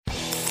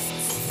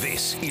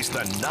This is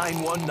the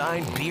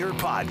 919 Beer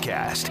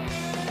Podcast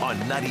on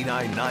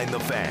 99.9 The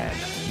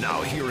Fan.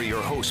 Now here are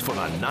your hosts for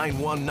the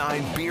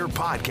 919 Beer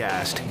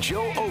Podcast,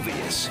 Joe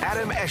Ovies,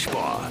 Adam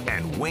Eschbaugh,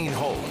 and Wayne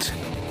Holt.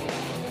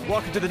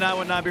 Welcome to the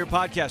 919 Beer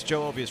Podcast.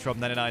 Joe Ovies from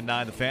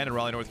 99.9 The Fan in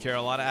Raleigh, North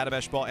Carolina. Adam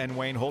Eschbaugh and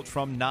Wayne Holt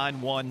from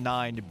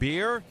 919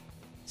 Beer.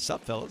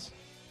 Sup, fellas?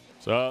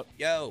 Sup?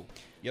 Yo.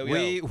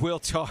 We will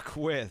talk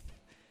with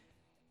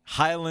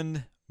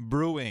Highland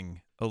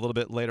Brewing a little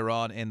bit later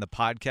on in the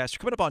podcast.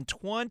 We're coming up on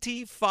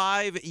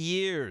 25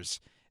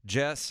 years.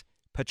 Jess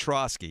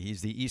Petrosky,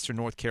 he's the Eastern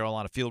North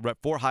Carolina field rep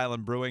for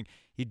Highland Brewing.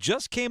 He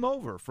just came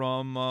over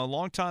from a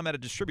long time at a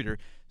distributor,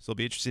 so it'll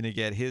be interesting to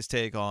get his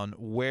take on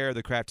where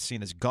the craft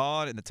scene has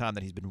gone in the time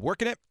that he's been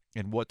working it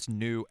and what's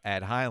new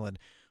at Highland.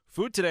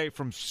 Food today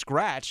from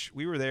scratch.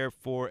 We were there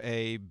for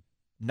a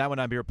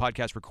 919 Beer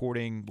Podcast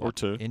recording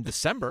in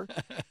December.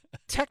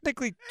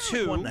 Technically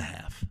two.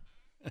 1.5.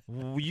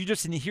 You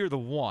just didn't hear the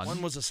one.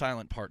 One was a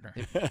silent partner.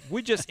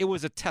 It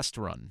was a test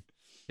run.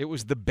 It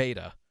was the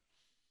beta.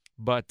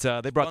 But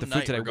they brought the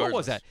food today. Regardless. What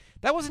was that?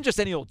 That wasn't just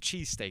any old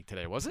cheesesteak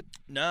today, was it?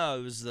 No,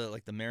 it was the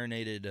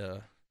marinated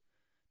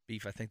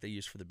beef I think they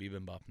used for the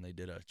bibimbap, and they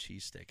did a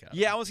cheesesteak out of it.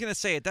 Yeah, I was going to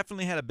say it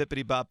definitely had a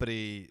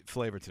bippity-boppity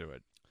flavor to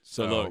it.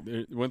 So look,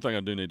 one thing I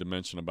do need to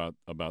mention about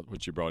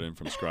what you brought in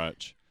from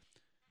scratch,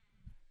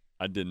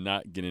 I did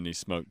not get any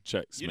smoked Chex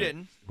Mix. You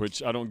didn't.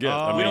 Which I don't get.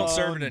 We don't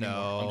serve it anymore.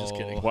 no. I'm just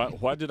kidding.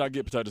 Why did I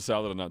get potato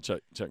salad and not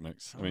Chex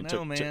Mix? I don't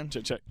know, man.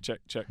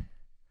 Check.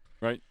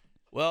 Right?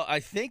 Well, I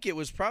think it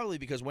was probably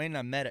because Wayne and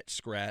I met at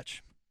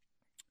Scratch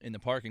in the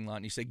parking lot,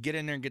 and he said, get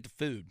in there and get the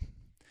food.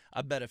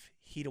 I bet if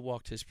he'd have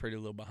walked his pretty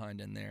little behind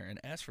in there and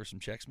asked for some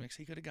Chex Mix,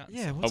 he could have gotten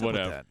Yeah, some. what's up would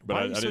with have, that? but Why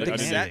I are you so didn't- I He didn't-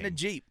 sat in demanding? a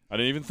Jeep. I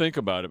didn't even think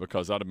about it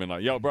because I'd have been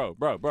like, yo, bro,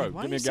 Why give are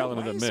me you a gallon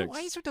of that mix. Why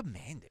are you so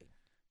demanding?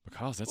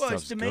 Because that Well,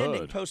 stuff's it's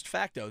demanding good. post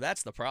facto.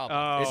 That's the problem.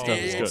 Oh, it's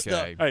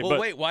okay. the, Hey, well, but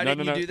wait, why no,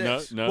 didn't no, you do no,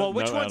 this? No, Well,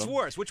 which one's Adam.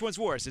 worse? Which one's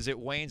worse? Is it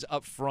Wayne's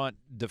upfront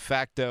de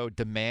facto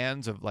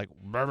demands of like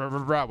rah, rah,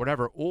 rah, rah,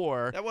 whatever,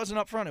 or That wasn't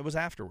up front. It was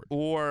afterward.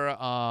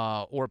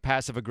 or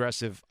passive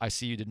aggressive? I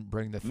see you didn't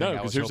bring the thing. No, I was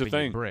because here's the hoping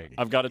you'd thing. bring.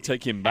 I've got to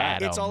take him back.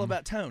 Adam. It's all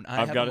about tone.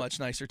 I I've have got a it- much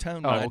nicer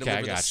tone. Oh, I okay, I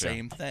deliver the gotcha.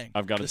 same thing.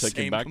 I've got to The take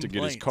him same back to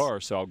get his complaints. car,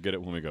 so I'll get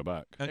it when we go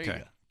back. There you Okay,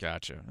 go.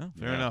 gotcha. Oh,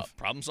 fair Yeah, enough.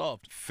 Problem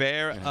solved.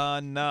 Fair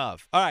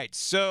enough. All right,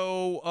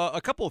 so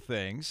a couple of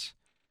things.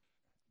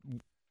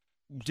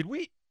 Did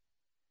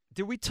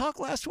we talk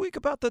last week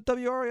about the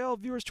WRAL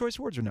Viewers' Choice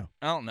Awards or no?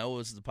 I don't know.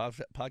 Was the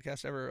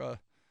podcast ever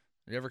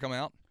did it ever come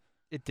out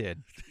It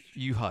did.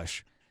 You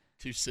hush.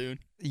 too soon?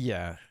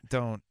 Yeah,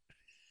 don't.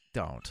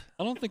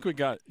 I don't think we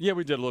got. Yeah,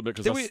 we did a little bit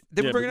because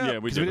Did we bring it up? Yeah,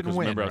 we 'Cause did we didn't because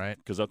win, remember, right?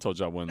 Because I told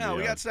you I won. No, the,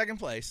 we got second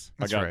place.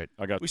 That's I got, right.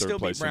 I got We third still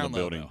beat place in the Brownlow,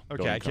 building. though. Okay,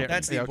 building I can't.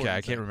 That's the company. I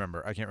important can't thing.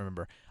 remember. I can't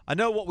remember. I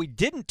know what we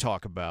didn't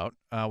talk about.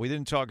 We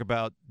didn't talk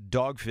about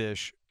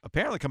Dogfish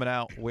apparently coming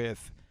out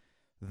with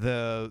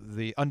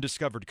the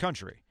undiscovered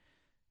country,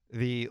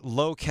 the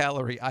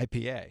low-calorie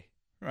IPA.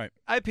 Right.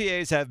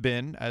 IPAs have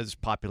been as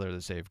popular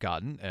as they've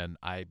gotten, and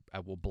I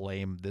will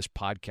blame this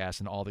podcast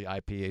and all the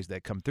IPAs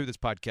that come through this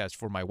podcast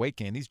for my weight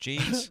gain. These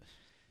jeans,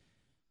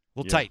 a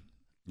little Yeah. tight.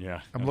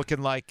 Yeah, I'm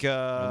looking like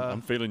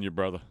I'm feeling you,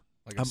 brother.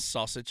 Like a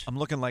sausage. I'm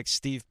looking like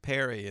Steve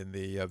Perry in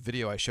the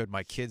video I showed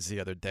my kids the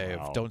other day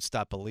Wow. of "Don't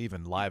Stop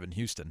Believin'" live in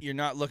Houston. You're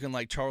not looking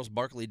like Charles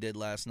Barkley did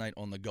last night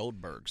on the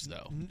Goldbergs,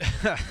 though.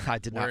 I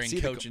did not Wearing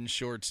see coaching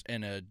shorts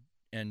and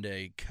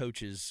a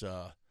coach's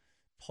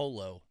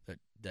polo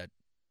that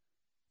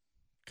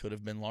could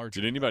have been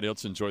larger. Did anybody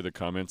else enjoy the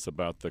comments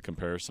about the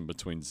comparison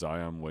between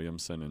Zion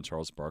Williamson and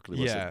Charles Barkley?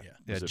 Was Yeah,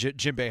 was it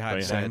Jim Boeheim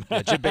Boeheim? said.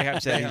 Yeah, Jim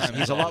Boeheim said Boeheim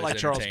he's is a lot always like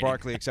Charles entertaining.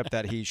 Barkley, except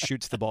that he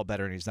shoots the ball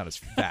better and he's not as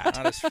fat.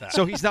 Not as fat.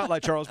 So he's not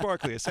like Charles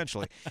Barkley,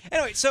 essentially.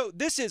 Anyway, so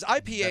this is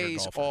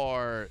IPAs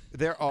golfer.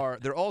 there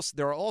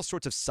are all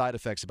sorts of side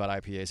effects about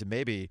IPAs, and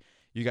maybe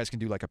you guys can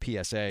do like a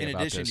PSA in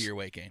about addition this. to your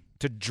weight gain.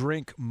 To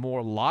drink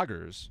more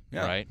lagers,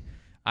 Yeah. right?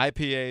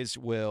 IPAs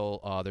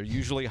will they're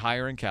usually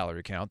higher in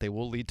calorie count. They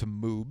will lead to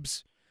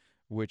moobs,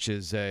 which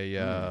is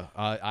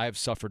I've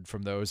suffered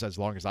from those as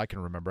long as I can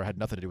remember. It had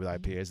nothing to do with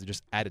IPAs. They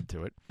just added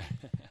to it.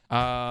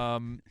 I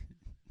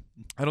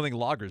don't think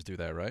lagers do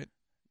that, right?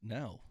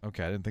 No.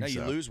 Okay, I didn't think No,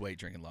 so. you lose weight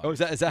drinking lager. Oh, is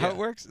that how Yeah. it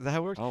works? Is that how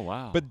it works? Oh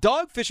wow! But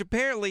Dogfish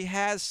apparently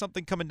has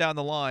something coming down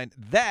the line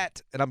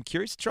that, and I'm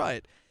curious to try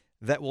it,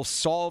 that will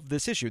solve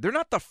this issue. They're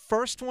not the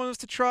first ones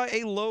to try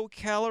a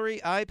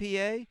low-calorie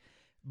IPA,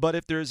 but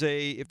if there's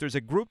a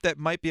group that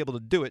might be able to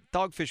do it,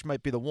 Dogfish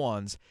might be the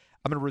ones.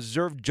 I'm going to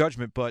reserve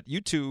judgment, but you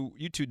two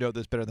know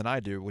this better than I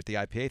do with the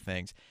IPA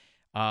things.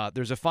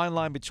 There's a fine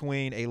line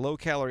between a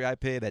low-calorie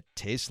IPA that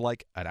tastes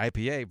like an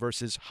IPA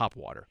versus hop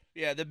water.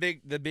 Yeah, the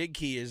big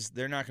key is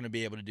they're not going to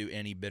be able to do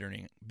any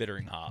bittering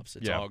hops.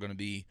 It's all going to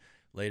be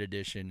late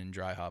addition and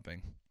dry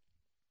hopping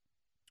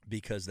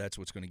because that's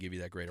what's going to give you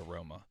that great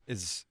aroma.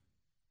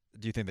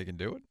 Do you think they can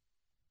do it?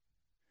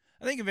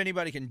 I think if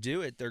anybody can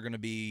do it,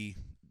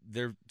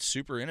 they're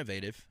super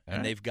innovative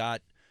and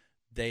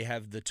they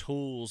have the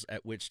tools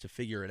at which to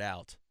figure it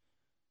out.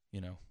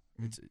 You know,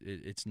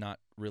 it's not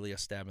really a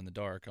stab in the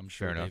dark. I'm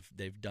sure Fair enough.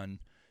 they've done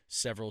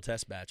several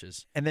test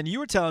batches. And then you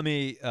were telling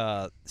me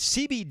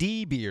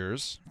CBD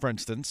beers, for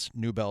instance,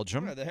 New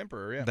Belgium. Yeah, the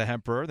Emperor, yeah. The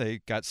Emperor, they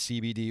got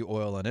CBD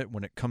oil in it.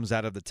 When it comes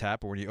out of the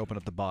tap or when you open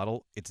up the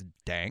bottle, it's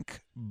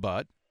dank,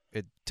 but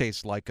it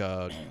tastes like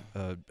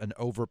an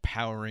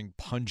overpowering,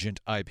 pungent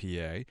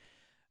IPA.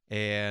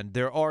 And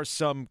there are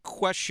some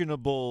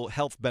questionable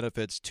health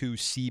benefits to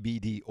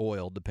CBD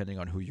oil, depending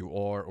on who you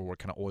are or what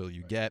kind of oil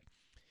you get.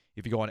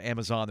 If you go on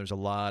Amazon, there's a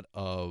lot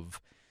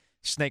of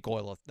snake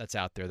oil that's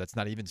out there that's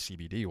not even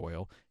CBD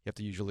oil. You have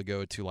to usually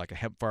go to like a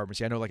hemp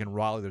pharmacy. I know, like in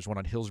Raleigh, there's one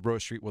on Hillsborough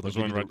Street where There's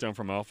one right down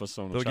from Office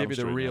on they'll give you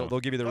the real. They'll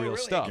give you the real really?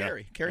 stuff.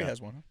 Carrie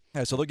has one. Huh?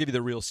 Yeah, so they'll give you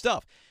the real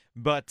stuff.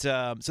 But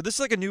so this is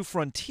like a new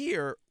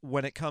frontier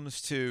when it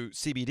comes to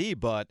CBD.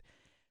 But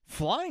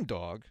Flying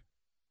Dog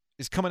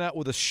is coming out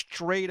with a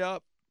straight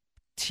up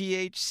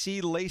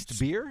THC laced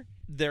beer.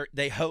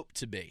 They hope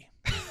to be.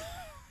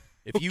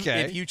 If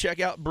you check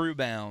out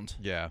Brewbound,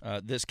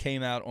 this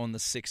came out on the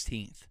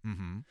 16th.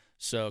 Mm-hmm.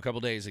 So a couple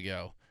days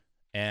ago,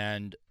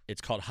 and it's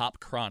called Hop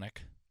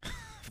Chronic.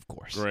 Of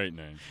course. Great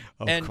name.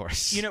 Of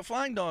course. You know,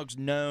 Flying Dog's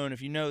known,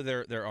 if you know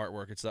their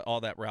artwork, it's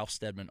all that Ralph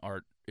Steadman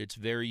art. It's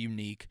very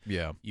unique.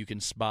 Yeah. You can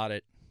spot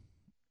it.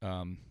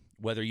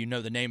 Whether you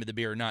know the name of the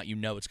beer or not, you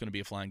know it's going to be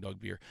a Flying Dog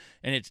beer.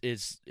 And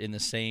it's in the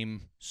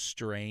same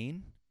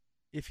strain,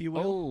 if you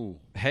will. Oh.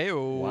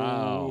 Hey-o.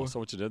 Wow. So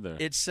what you did there?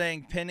 It's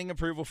saying pending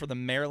approval for the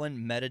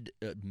Maryland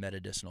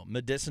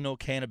Medicinal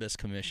Cannabis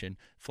Commission,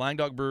 Flying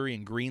Dog Brewery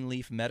and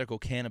Greenleaf Medical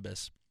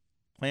Cannabis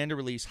plan to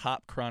release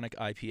Hop Chronic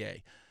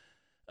IPA,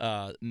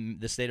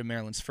 the state of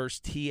Maryland's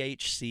first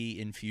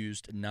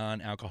THC-infused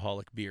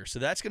non-alcoholic beer. So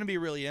that's going to be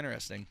really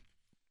interesting.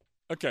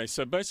 Okay,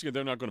 so basically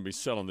they're not going to be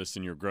selling this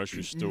in your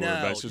grocery store.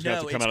 No, Basically, it's going to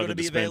have to come out of the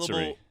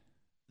dispensary.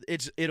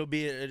 Available. It'll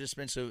be a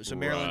dispensary. So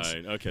Maryland's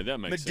right. Okay, that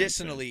makes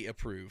medicinally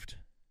approved.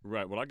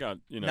 Right. Well, I got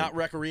not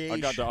recreation. I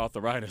got the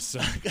arthritis.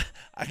 So.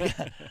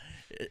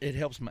 It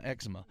helps my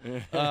eczema.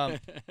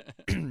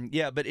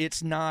 Yeah, but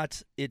it's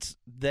not.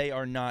 They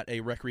are not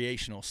a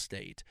recreational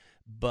state,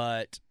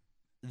 but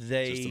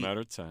just a matter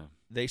of time.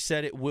 They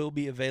said it will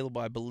be available,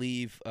 I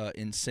believe,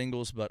 in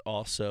singles, but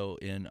also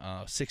in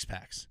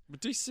 6-packs.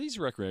 But DC's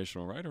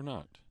recreational, right, or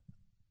not?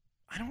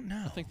 I don't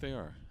know. I think they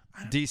are.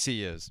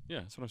 DC is. Yeah,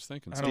 that's what I was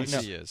thinking. I don't know.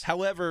 DC is.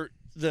 However,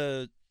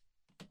 the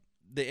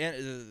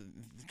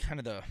kind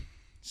of the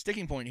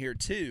sticking point here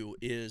too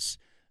is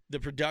the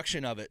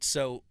production of it.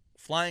 So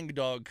Flying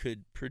Dog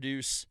could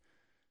produce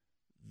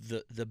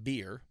the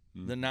beer,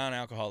 the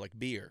non-alcoholic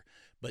beer,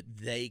 but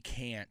they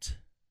can't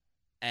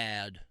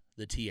add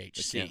the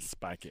THC. They can't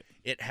spike it.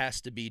 It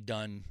has to be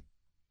done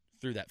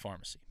through that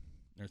pharmacy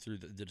or through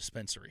the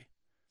dispensary.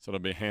 So it'll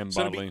be hand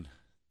bottling.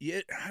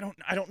 Yeah, I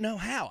don't know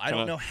how. I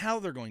don't know how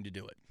they're going to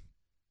do it.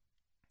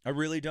 I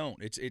really don't.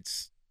 Maybe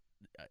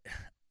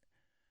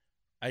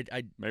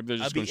they're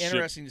just I'd be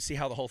interesting to see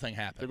how the whole thing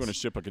happens. They're going to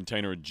ship a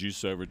container of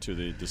juice over to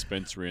the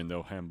dispensary and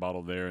they'll hand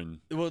bottle there and.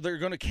 Well, they're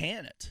going to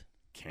can it.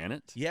 Can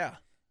it? Yeah.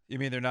 You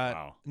mean they're not?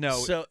 Wow. No.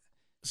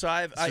 So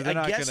I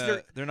guess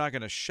they're not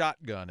going to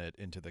shotgun it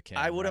into the can.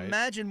 I would right?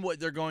 imagine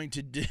what they're going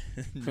to do.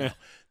 No.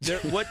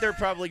 What they're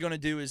probably going to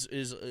do is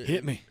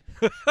hit me.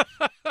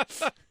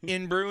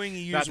 In brewing, you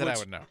use not that I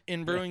would know.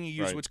 In brewing, you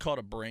use right. what's called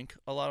a brink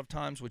a lot of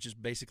times, which is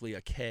basically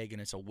a keg,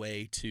 and it's a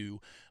way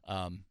to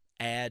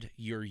add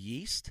your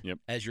yeast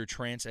as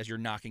you're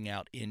knocking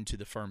out into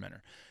the fermenter.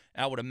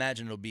 I would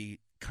imagine it'll be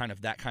kind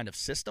of that kind of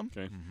system.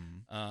 Okay.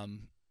 Mm-hmm.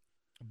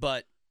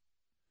 But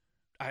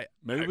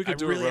maybe we could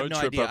do really a road have no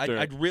trip idea. up there.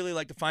 I'd really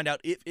like to find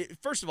out if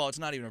first of all, it's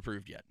not even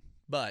approved yet.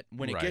 But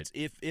when it gets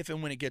if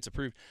and when it gets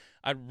approved,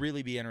 I'd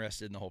really be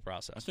interested in the whole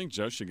process. I think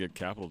Joe should get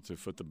capital to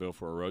foot the bill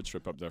for a road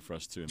trip up there for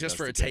us to just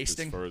for a investigate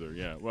tasting this further.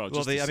 Yeah, well,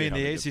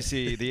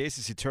 the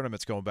ACC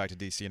tournament's going back to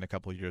DC in a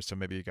couple of years, so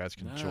maybe you guys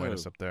can join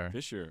us up there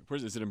this year.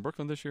 Is it in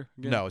Brooklyn this year?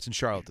 Again? No, it's in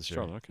Charlotte this year.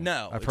 Charlotte, okay.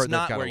 No, I've it's heard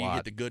not they've got where a you lot.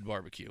 get the good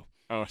barbecue.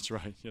 Oh, that's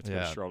right. You have to go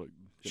to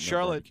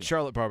Charlotte.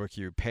 Charlotte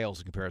barbecue pales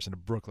in comparison to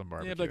Brooklyn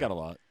barbecue. Yeah, they got a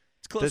lot.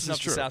 It's close enough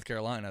to South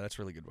Carolina. That's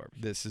really good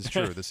barbecue. This is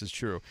true. This is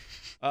true.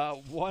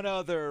 One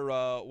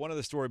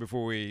other story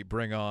before we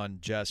bring on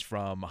Jess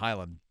from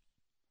Highland.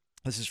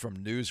 This is from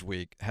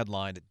Newsweek.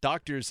 Headline: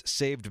 Doctors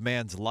saved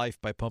man's life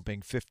by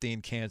pumping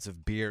 15 cans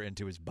of beer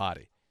into his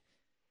body.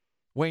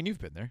 Wayne, you've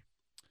been there.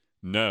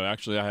 No,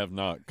 actually, I have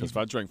not. Because if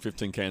I drank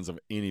 15 cans of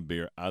any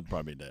beer, I'd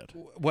probably be dead.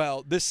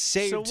 Well, this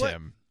saved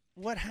him.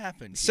 What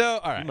happened? So,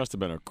 all right. He must have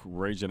been a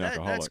raging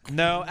alcoholic.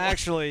 No,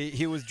 actually,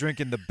 he was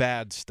drinking the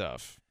bad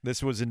stuff.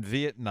 This was in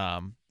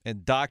Vietnam,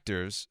 and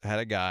doctors had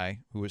a guy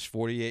who was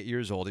 48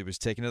 years old. He was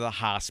taken to the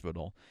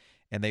hospital,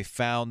 and they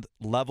found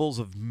levels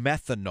of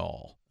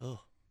methanol,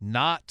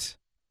 not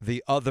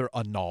the other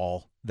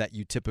anol that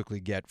you typically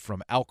get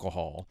from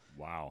alcohol.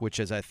 Wow. Which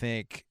is, I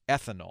think,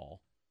 ethanol,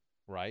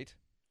 right?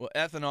 Well,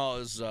 ethanol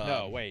is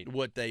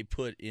what they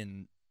put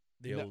in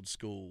the old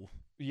school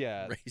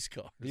race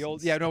cars. The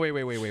old wait.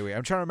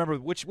 I'm trying to remember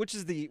which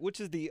is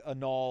the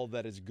anol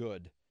that is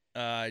good.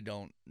 I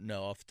don't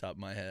know off the top of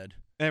my head.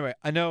 Anyway,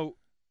 I know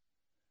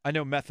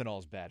methanol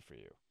is bad for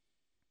you.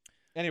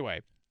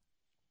 Anyway,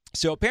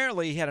 So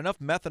apparently he had enough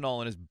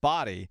methanol in his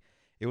body.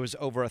 It was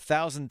over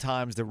 1,000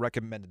 times the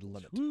recommended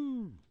limit.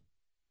 Woo.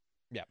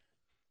 Yeah.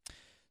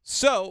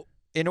 So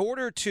in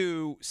order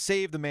to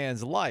save the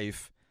man's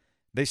life,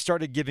 they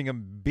started giving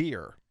him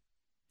beer.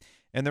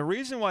 And the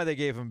reason why they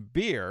gave him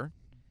beer,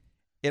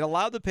 it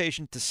allowed the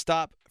patient to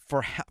stop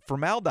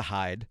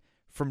formaldehyde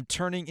from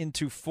turning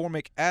into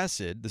formic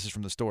acid, this is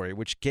from the story,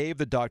 which gave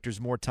the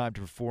doctors more time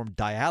to perform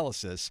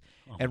dialysis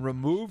and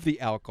remove the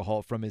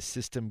alcohol from his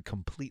system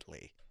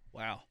completely.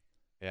 Wow.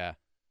 Yeah.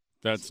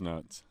 That's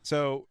nuts.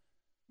 So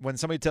when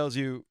somebody tells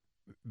you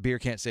beer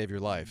can't save your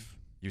life,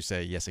 you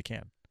say, yes, it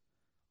can.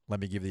 Let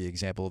me give you the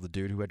example of the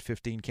dude who had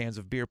 15 cans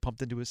of beer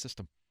pumped into his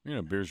system. You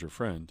know, beer's your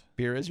friend.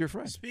 Beer is your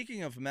friend.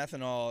 Speaking of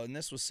methanol, and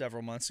this was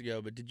several months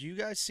ago, but did you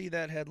guys see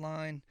that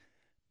headline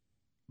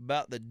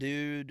about the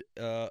dude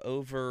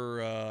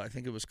over, I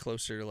think it was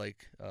closer to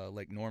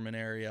Lake Norman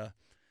area,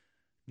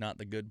 not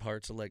the good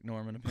parts of Lake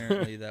Norman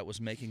apparently, that was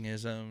making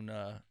his own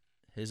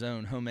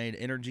homemade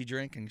energy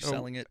drink and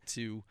selling it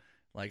to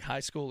like high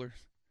schoolers?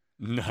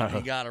 No. And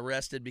he got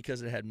arrested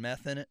because it had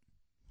meth in it.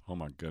 Oh,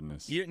 my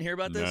goodness. You didn't hear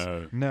about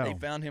this? No. They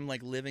found him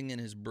like living in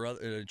his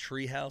brother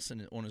tree house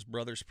on his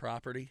brother's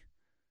property.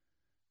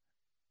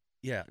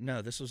 Yeah,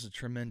 no, this was a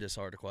tremendous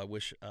article. I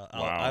wish Wow.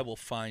 I will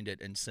find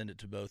it and send it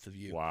to both of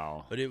you.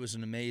 Wow. But it was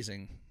an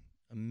amazing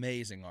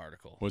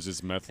article. Was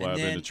his meth And lab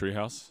in then, the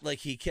treehouse? Like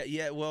he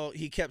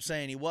kept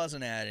saying he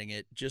wasn't adding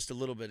it, just a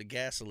little bit of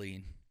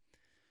gasoline.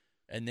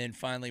 And then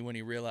finally, when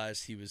he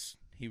realized he was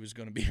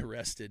going to be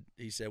arrested,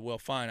 he said, "Well,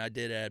 fine, I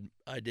did add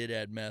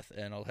meth,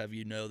 and I'll have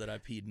you know that I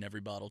peed in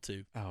every bottle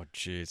too." Oh,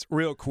 jeez.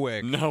 Real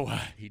quick. No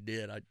way. He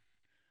did. I'll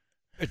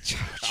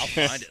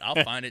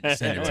find it and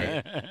send it to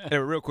you. Hey,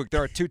 real quick,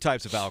 there are two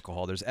types of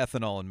alcohol. There's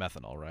ethanol and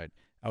methanol, right?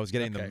 I was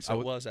getting them.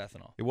 So it was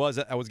ethanol. It was.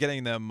 I was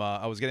getting them.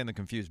 I was getting them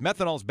confused.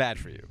 Methanol is bad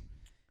for you.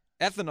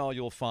 Ethanol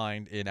you'll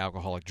find in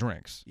alcoholic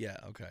drinks. Yeah.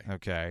 Okay.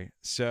 Okay.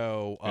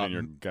 So And in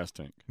your gas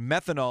tank.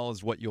 methanol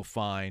is what you'll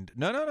find.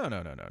 No. No,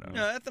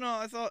 ethanol.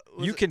 I thought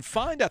You can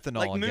find ethanol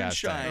like in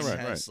gas moonshine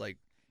tanks. has like.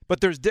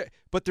 But there's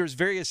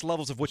various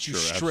levels of what you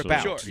strip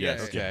absolutely. out. Sure,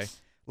 yes, Okay.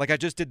 yes. Like I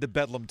just did the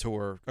Bedlam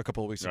tour a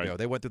couple of weeks ago. Right.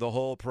 They went through the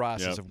whole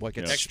process Yep, of what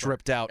gets yep.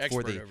 stripped out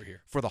Expert over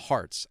here. for the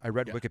hearts. I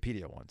read Yeah.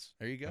 Wikipedia once.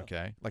 There you go.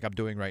 Okay, like I'm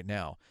doing right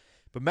now.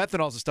 But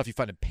methanol is the stuff you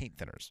find in paint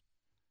thinners.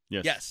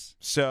 Yes.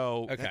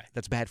 So Okay.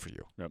 that's bad for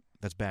you. Yep.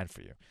 That's bad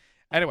for you.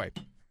 Anyway,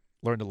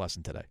 learned a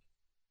lesson today.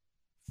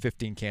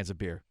 15 cans of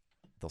beer.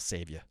 They'll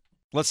save you.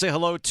 Let's say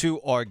hello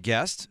to our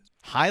guest,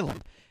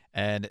 Highland,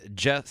 and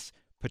Jess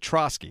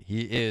Petrosky.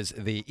 He is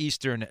the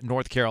Eastern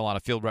North Carolina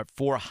field rep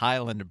for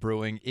Highland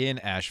Brewing in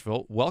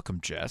Asheville. Welcome,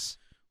 Jess.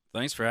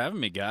 Thanks for having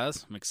me,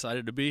 guys. I'm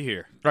excited to be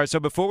here. All right, so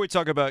before we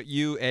talk about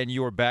you and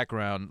your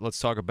background, let's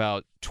talk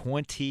about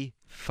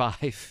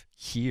 25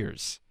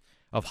 years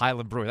of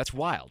Highland Brewing. That's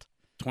wild.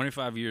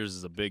 25 years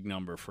is a big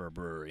number for a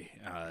brewery.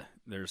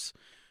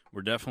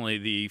 We're definitely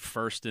the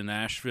first in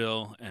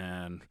Asheville,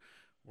 and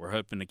we're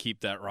hoping to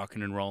keep that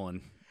rocking and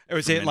rolling. I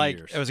was for many like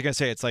years. I was gonna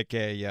say it's like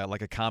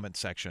a comment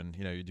section.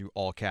 You know, you do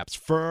all caps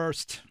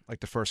first,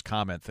 like the first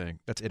comment thing.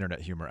 That's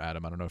internet humor,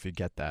 Adam. I don't know if you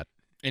get that.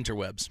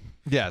 Interwebs.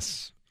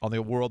 Yes, on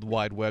the world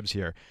wide webs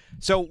here.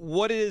 So,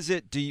 what is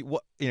it?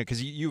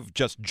 Because you've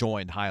just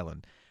joined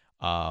Highland.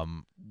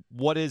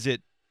 What is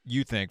it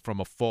you think from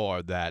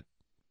afar that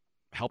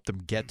helped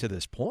them get to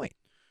this point?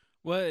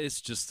 Well,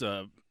 it's just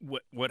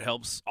what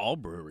helps all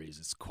breweries.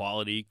 It's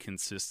quality,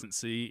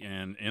 consistency,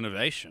 and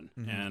innovation,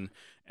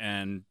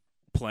 and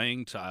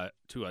playing to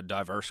a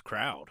diverse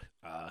crowd.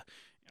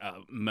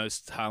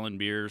 Most Highland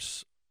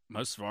beers,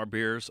 most of our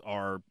beers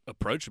are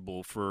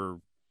approachable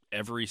for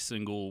every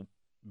single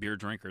beer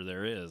drinker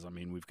there is. I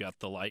mean, we've got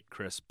the light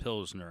crisp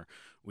Pilsner,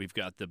 we've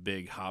got the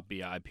big hoppy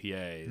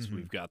IPAs,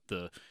 we've got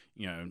the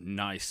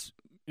nice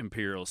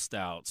imperial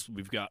stouts.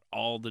 We've got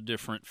all the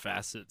different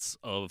facets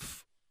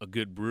of a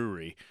good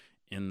brewery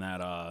in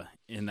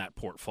that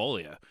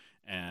portfolio,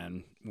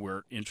 and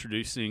we're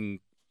introducing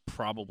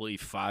probably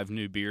 5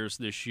 new beers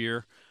this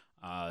year.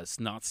 It's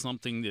not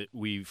something that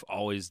we've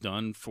always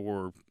done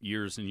for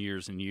years and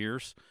years and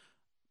years,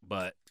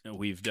 but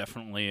we've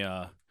definitely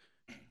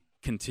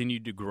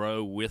continued to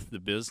grow with the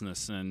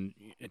business and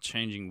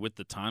changing with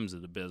the times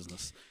of the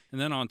business. And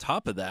then on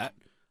top of that,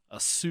 a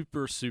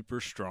super,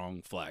 super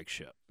strong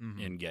flagship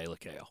in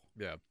Gaelic Ale.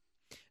 Yeah.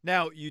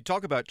 Now, you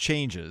talk about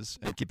changes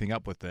and keeping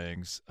up with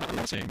things.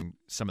 Seeing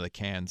some of the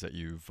cans that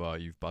you've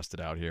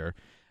busted out here.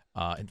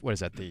 And what is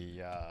that?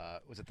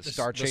 Was it the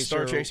Star Chaser? The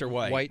Star Chaser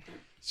White.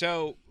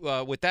 So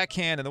with that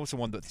can, and then what's the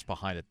one that's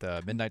behind it?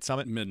 The Midnight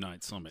Summit.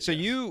 Midnight Summit. So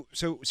yes.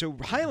 so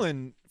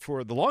Highland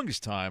for the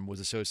longest time was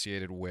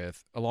associated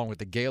with, along with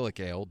the Gaelic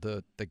Ale,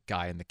 the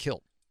guy in the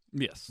kilt.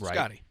 Yes, Right.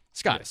 Scotty.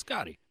 Scotty. Yeah,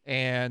 Scotty.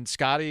 And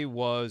Scotty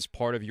was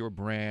part of your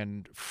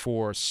brand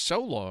for so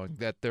long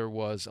that there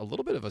was a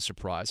little bit of a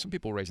surprise. Some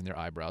people raising their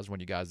eyebrows when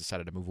you guys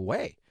decided to move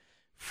away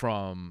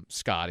from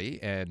Scotty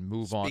and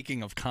move on.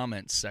 Speaking of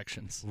comment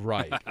sections.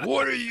 Right.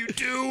 What are you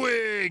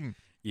doing?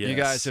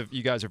 Yes.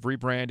 You guys have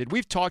rebranded.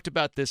 We've talked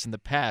about this in the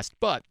past,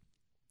 but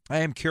I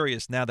am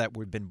curious now that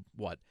we've been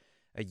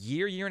a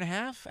year and a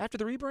half after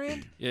the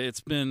rebrand?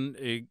 It's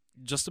been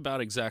just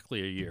about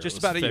exactly a year. Just It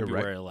was about a year,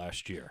 February right? of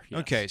last year. Yes.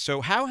 Okay,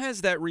 so how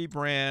has that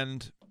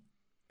rebrand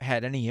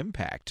had any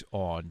impact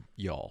on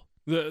y'all?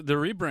 The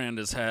rebrand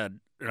has had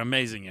an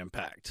amazing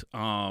impact.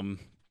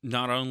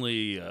 Not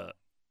only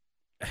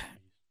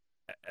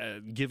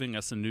giving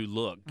us a new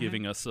look,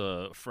 giving us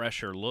a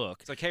fresher look.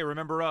 It's like, hey,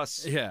 remember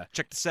us? Yeah.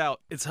 Check this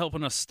out. It's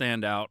helping us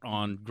stand out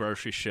on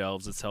grocery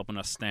shelves. It's helping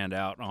us stand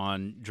out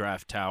on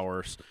draft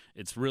towers.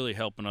 It's really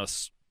helping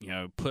us,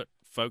 put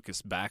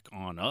focus back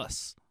on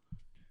us.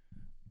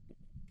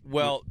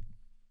 Well,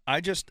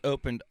 I just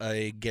opened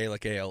a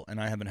Gaelic ale,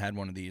 and I haven't had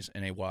one of these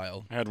in a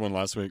while. I had one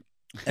last week.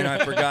 And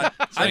I forgot.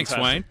 Thanks,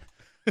 Wayne.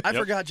 I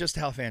forgot just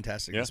how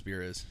fantastic Yeah. this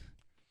beer is.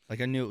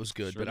 Like, I knew it was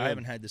good, Sure but I did.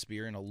 haven't had this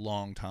beer in a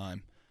long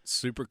time.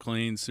 Super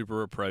clean,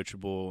 super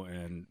approachable,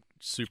 and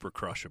super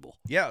crushable.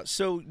 Yeah,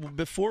 so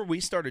before we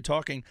started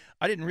talking,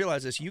 I didn't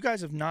realize this. You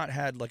guys have not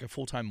had like a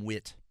full-time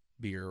wit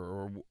beer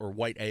or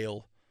white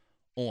ale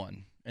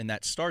on, and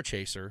that Star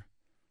Chaser.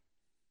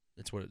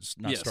 That's what it's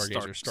not. Yes,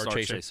 Stargazer, Star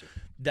Chaser. Chaser.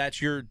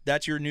 That's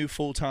your new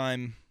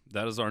full-time.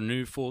 That is our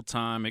new full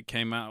time. It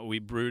came out. We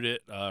brewed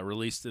it,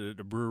 released it at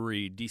the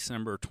brewery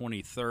December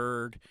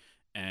 23rd,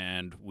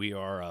 and we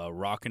are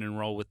rocking and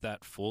roll with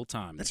that full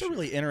time. That's a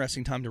really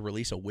interesting time to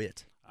release a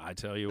wit, I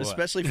tell you what.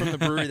 especially from the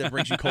brewery that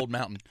brings you Cold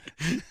Mountain.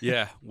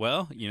 Yeah.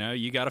 Well,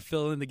 you got to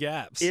fill in the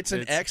gaps. It's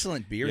an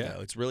excellent beer, yeah.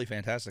 though. It's really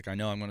fantastic. I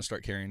know I'm going to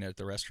start carrying it at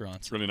the restaurants.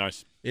 It's really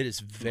nice. It is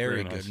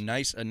very Very good.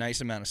 A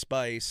nice amount of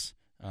spice.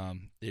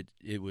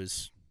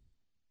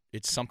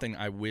 It's something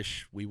I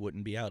wish we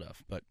wouldn't be out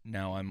of, but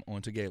now I'm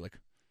on to Gaelic,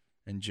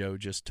 and Joe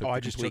just took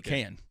the complete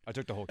can. I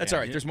took the whole can. That's all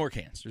right. There's more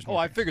cans. There's more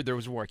I cans. figured there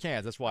was more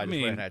cans. That's why I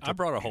just ran out. I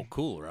brought a whole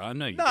cooler. I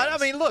know you. No, guys.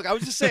 I mean, look, I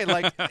was just saying,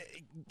 like,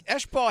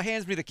 Eshpaw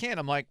hands me the can.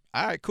 I'm like,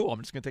 all right, cool.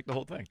 I'm just going to take the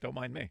whole thing. Don't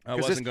mind me. I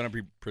wasn't going to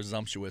be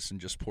presumptuous and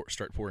just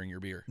start pouring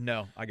your beer.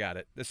 No, I got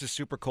it. This is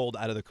super cold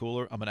out of the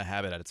cooler. I'm going to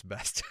have it at its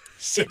best.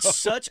 It's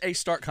such a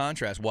stark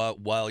contrast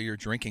while you're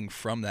drinking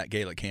from that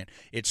Gaelic can.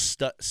 It's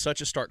such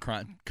a stark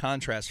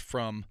contrast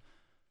from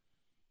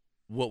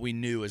what we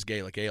knew as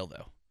Gaelic ale,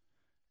 though,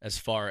 as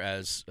far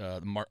as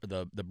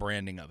the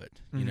branding of it.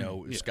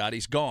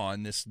 Scotty's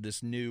gone.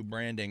 This new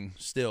branding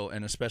still,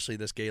 and especially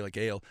this Gaelic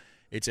ale,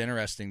 it's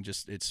interesting.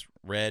 Just it's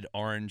red,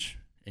 orange,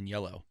 and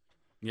yellow.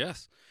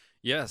 Yes.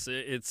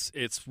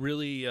 It's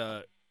really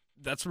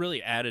that's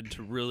really added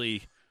to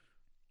really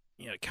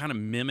kind of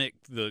mimic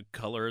the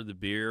color of the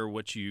beer,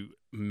 what you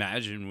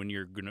imagine when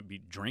you're going to be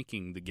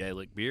drinking the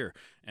Gaelic beer,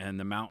 and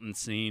the mountain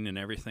scene and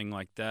everything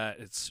like that.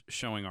 It's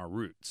showing our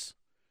roots.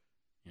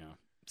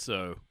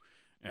 So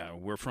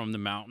we're from the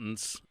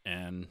mountains,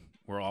 and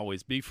we'll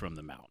always be from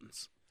the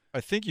mountains.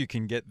 I think you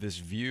can get this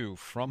view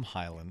from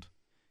Highland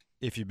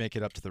if you make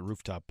it up to the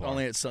rooftop bar.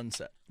 Only at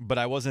sunset. But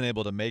I wasn't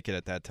able to make it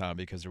at that time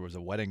because there was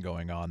a wedding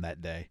going on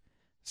that day.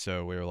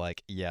 So we were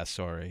like, yeah,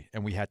 sorry.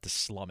 And we had to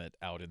slum it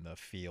out in the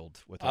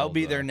field. I'll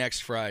be there next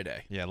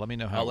Friday. Yeah, let me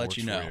know how I'll it let works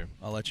you know. for you.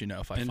 I'll let you know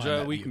if I And find Joe,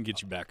 that we view. can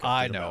get you back up.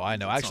 I to the know.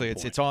 mountains at Actually,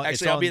 some it's point. on. Actually,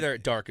 it's I'll be on- there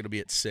at dark. It'll be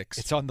at 6.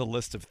 It's on the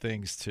list of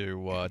things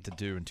to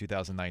do in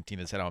 2019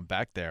 is head on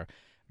back there.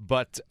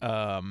 But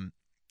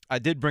I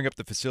did bring up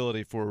the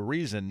facility for a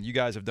reason. You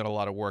guys have done a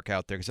lot of work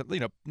out there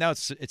because now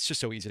it's just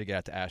so easy to get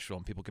out to Asheville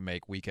and people can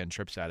make weekend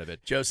trips out of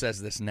it. Joe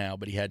says this now,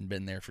 but he hadn't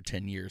been there for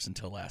 10 years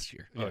until last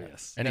year. Oh,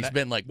 yes. And he's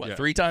been like,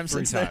 3 times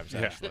Three since times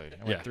then? actually.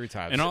 I went 3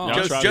 times. And all- Yeah,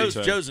 I'll try to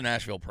too. Joe's an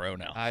Asheville pro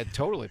now. I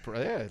totally.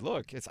 Yeah,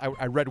 look,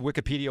 I read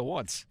Wikipedia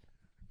once.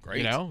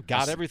 Great.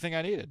 Got everything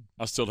I needed.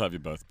 I'll still have you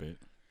both beat.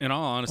 In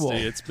all honesty, Well-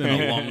 it's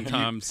been a long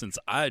time since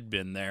I'd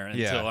been there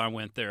until Yeah. I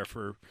went there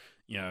for,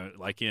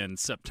 like in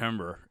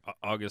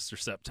August or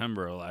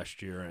September of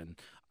last year, and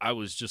I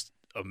was just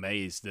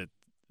amazed at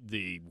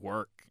the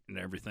work and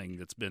everything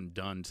that's been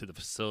done to the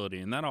facility,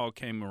 and that all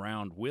came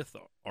around with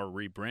our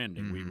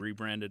rebranding. We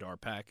rebranded our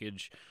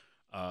package,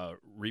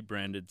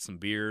 rebranded some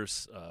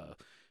beers,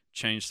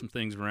 changed some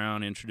things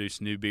around,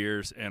 introduced new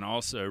beers, and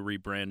also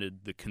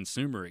rebranded the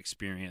consumer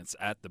experience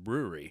at the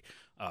brewery.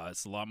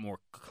 It's a lot more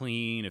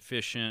clean,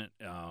 efficient.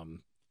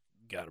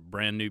 Got a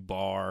brand new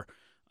bar,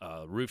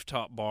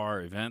 rooftop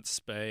bar, event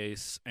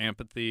space,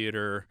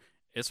 amphitheater.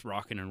 It's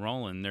rocking and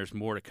rolling. There's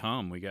more to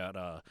come.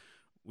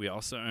 We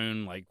also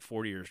own like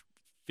 40 or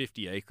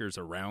 50 acres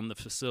around the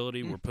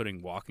facility. We're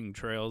putting walking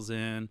trails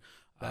in.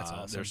 That's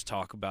awesome. There's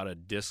talk about a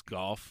disc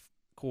golf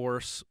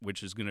course,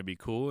 which is going to be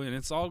cool, and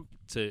it's all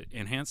to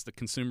enhance the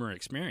consumer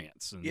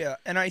experience. And Yeah,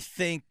 and I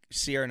think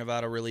Sierra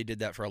Nevada really did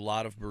that for a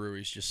lot of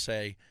breweries. Just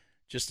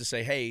to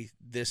say, hey,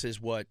 this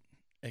is what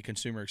a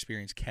consumer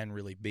experience can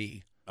really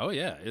be. Oh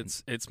yeah,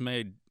 it's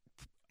made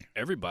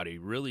everybody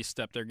really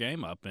step their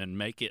game up and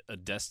make it a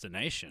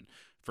destination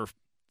for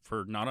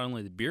not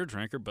only the beer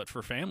drinker but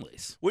for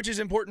families. Which is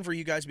important for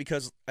you guys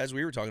because, as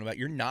we were talking about,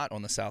 you're not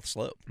on the South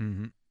Slope.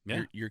 Mm-hmm.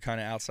 Yeah. You're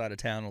kind of outside of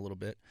town a little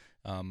bit,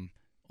 on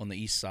the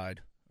east side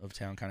of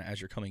town, kind of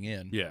as you're coming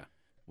in. Yeah.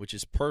 Which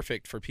is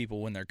perfect for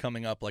people when they're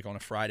coming up, like on a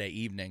Friday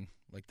evening.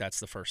 Like that's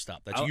the first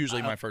stop. That's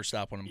usually my first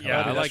stop when I'm coming. Yeah,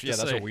 up. I like to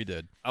that's say- what we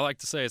did. I like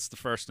to say it's the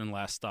first and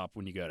last stop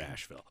when you go to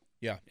Asheville.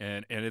 Yeah.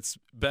 And it's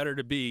better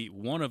to be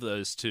one of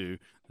those two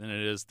than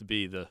it is to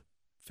be the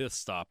fifth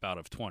stop out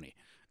of 20.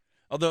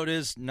 Although it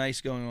is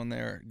nice going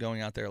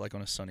out there like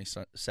on a sunny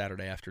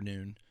Saturday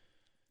afternoon,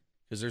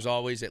 because there's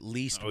always at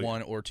least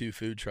one or two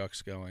food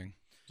trucks going.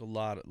 There's a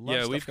lot of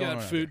stuff we've going got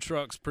on food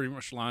trucks pretty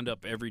much lined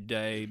up every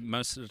day.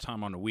 Most of the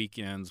time on the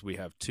weekends, we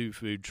have 2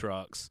 food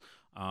trucks.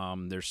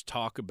 There's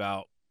talk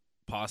about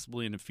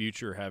possibly in the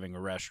future having a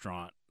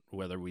restaurant,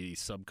 whether we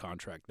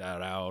subcontract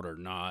that out or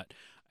not.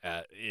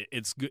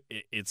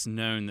 It's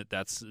known that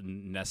that's a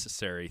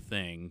necessary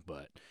thing,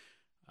 but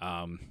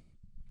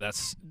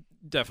that's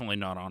definitely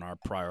not on our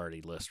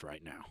priority list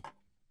right now.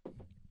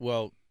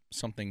 Well,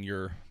 something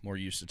you're more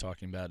used to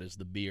talking about is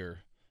the beer.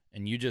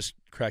 And you just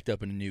cracked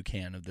open a new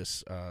can of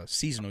this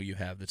seasonal you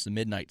have. That's the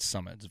Midnight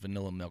Summit. It's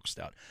Vanilla Milk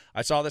Stout.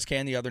 I saw this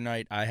can the other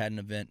night. I had an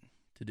event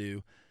to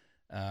do,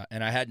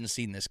 and I hadn't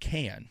seen this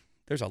can.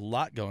 There's a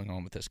lot going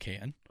on with this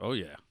can. Oh,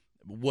 yeah.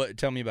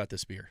 Tell me about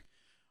this beer.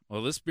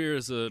 Well, this beer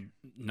is a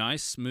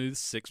nice, smooth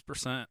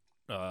 6%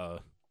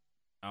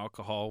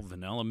 alcohol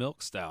vanilla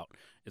milk stout.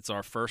 It's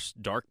our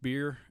first dark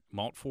beer,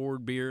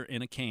 malt-forward beer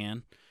in a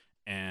can,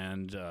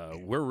 and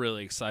we're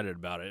really excited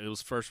about it. It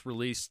was first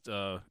released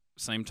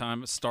same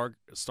time as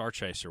Star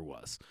Chaser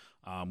was.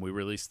 We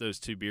released those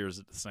 2 beers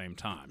at the same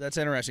time. That's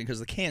interesting because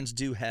the cans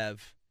do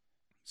have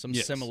some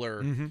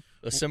similar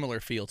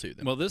feel to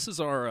them. Well, this is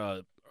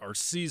our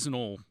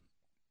seasonal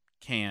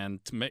can.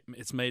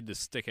 It's made to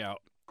stick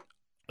out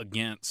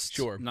against,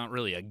 not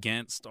really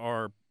against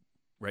our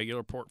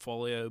regular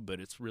portfolio,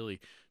 but it's really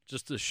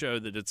just to show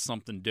that it's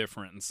something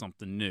different and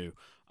something new.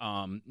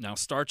 Now,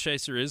 Star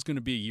Chaser is going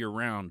to be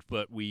year-round,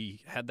 but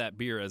we had that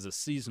beer as a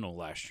seasonal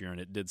last year, and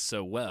it did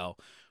so well.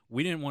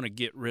 We didn't want to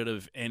get rid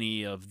of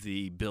any of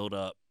the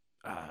build-up,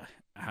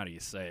 how do you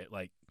say it,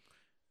 like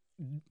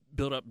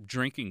build-up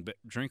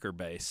drinker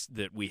base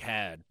that we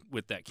had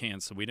with that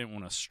can, so we didn't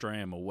want to stray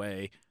them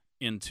away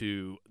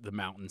into the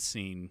mountain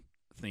scene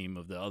theme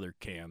of the other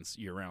cans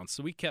year-round.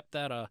 So we kept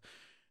that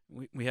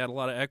we had a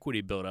lot of equity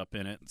built up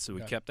in it, so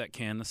we kept that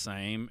can the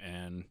same,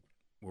 and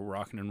we're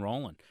rocking and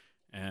rolling.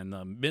 And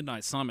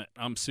Midnight Summit,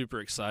 I'm super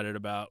excited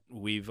about.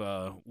 We've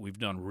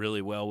done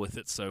really well with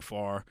it so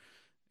far.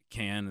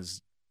 Can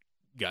has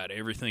got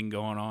everything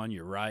going on.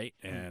 You're right,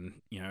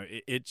 and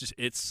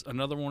it's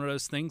another one of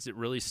those things that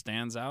really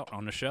stands out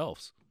on the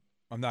shelves.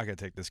 I'm not gonna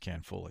take this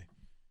can fully.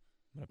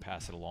 I'm gonna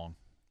pass it along.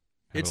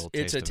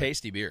 It's a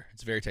tasty beer.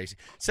 It's very tasty.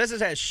 It says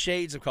it has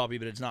shades of coffee,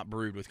 but it's not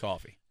brewed with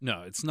coffee.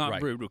 No, it's not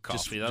brewed with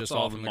coffee. That's just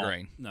all off the in malt. the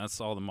grain. That's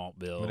all the malt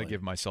bill. I'm gonna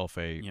give myself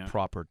a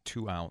proper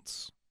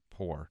 2-ounce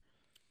pour.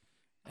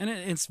 And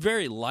it's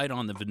very light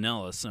on the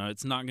vanilla, so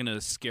it's not going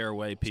to scare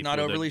away people. It's not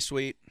overly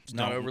sweet. It's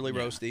not overly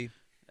roasty.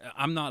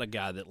 I'm not a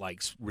guy that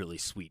likes really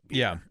sweet beer.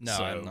 Yeah. No,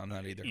 so, I'm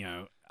not either.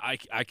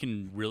 I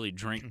can really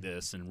drink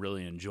this and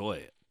really enjoy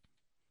it.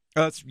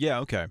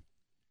 Okay.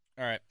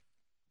 All right.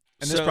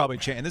 And this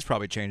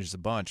probably changes a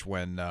bunch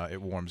when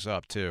it warms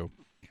up too.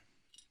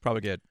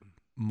 Probably get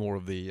more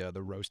of the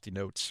roasty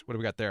notes. What do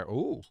we got there?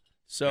 Ooh,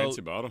 so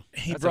fancy bottle.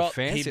 He that's brought a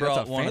fancy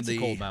one of the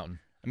Cold Mountain.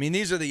 I mean,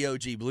 these are the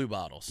OG blue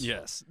bottles.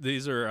 Yes,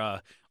 these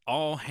are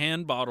all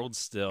hand bottled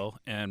still,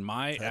 and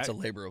that's a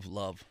labor of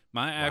love.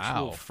 My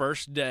actual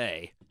first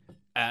day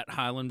at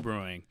Highland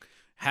Brewing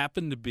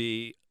happened to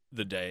be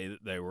the day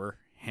that they were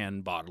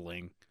hand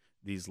bottling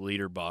these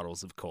liter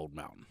bottles of Cold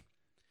Mountain.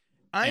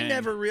 I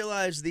never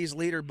realized these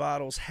liter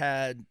bottles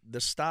had the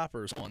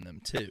stoppers on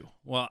them too.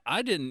 Well,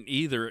 I didn't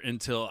either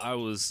until I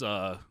was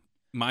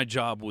my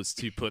job was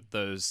to put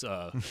those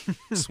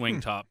swing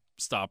top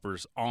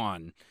stoppers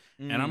on.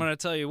 And I'm going to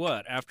tell you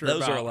what, after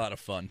those about are a lot of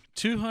fun.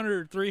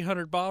 200,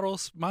 300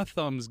 bottles, my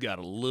thumbs got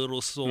a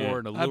little sore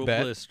and a little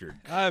blistered.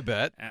 I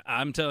bet.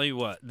 I'm telling you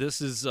what, this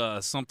is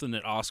something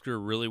that Oscar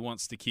really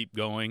wants to keep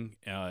going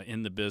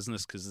in the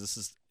business, because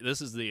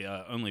this is the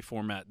only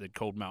format that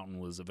Cold Mountain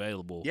was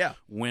available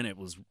when it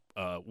was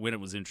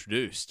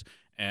introduced.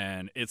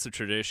 And it's a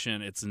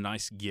tradition. It's a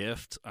nice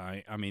gift.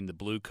 I mean, the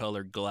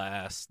blue-colored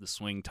glass, the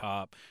swing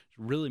top,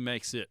 really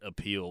makes it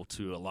appeal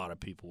to a lot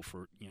of people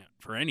for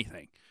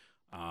anything.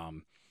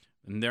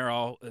 And they're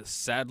all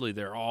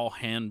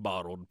hand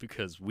bottled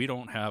because we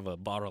don't have a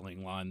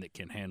bottling line that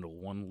can handle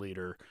 1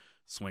 liter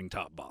swing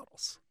top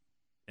bottles,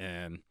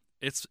 and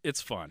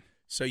it's fun.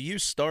 So you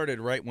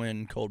started right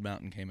when Cold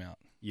Mountain came out.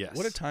 Yes.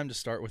 What a time to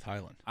start with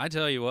Highland. I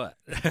tell you what,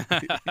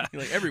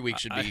 like every week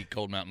should be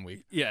Cold Mountain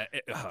week. Yeah.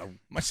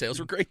 My sales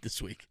were great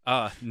this week.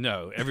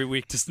 No, every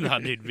week does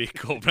not need to be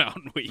Cold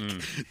Mountain week.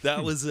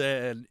 That was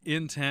an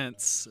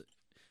intense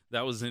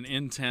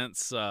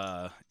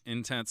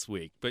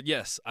week. But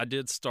yes, I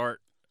did start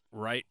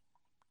right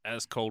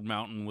as Cold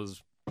Mountain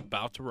was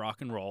about to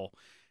rock and roll.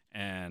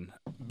 And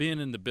being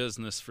in the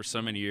business for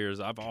so many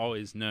years, I've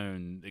always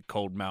known that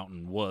Cold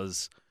Mountain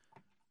was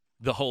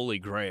the holy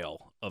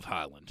grail of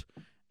Highland.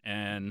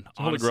 And it's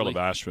the holy grail of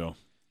Asheville.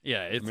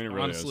 Yeah, it's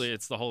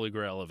it's the holy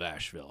grail of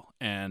Asheville.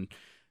 And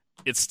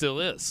it still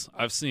is.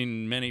 I've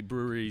seen many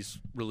breweries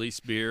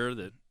release beer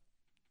that,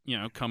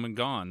 come and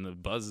gone. The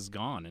buzz is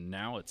gone. And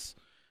now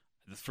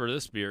for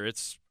this beer,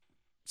 it's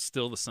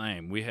still the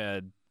same. We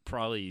had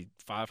probably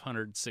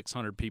 500,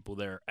 600 people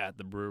there at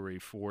the brewery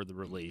for the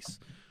release.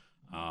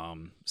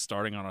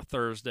 Starting on a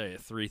Thursday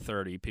at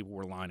 3:30, people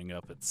were lining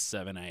up at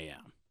 7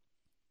 a.m.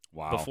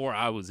 Wow. Before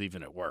I was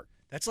even at work.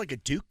 That's like a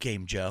Duke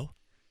game, Joe.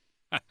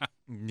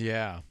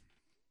 Yeah.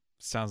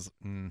 Sounds.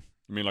 You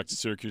mean like the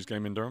Syracuse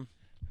game in Durham?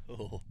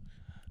 Oh,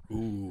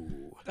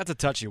 Ooh. That's a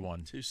touchy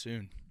one. too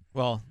soon.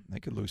 Well, they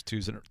could lose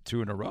two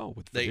in a row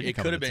with Virginia It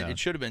coming could have to been. town. It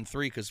should have been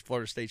 3 because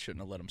Florida State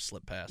shouldn't have let them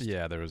slip past.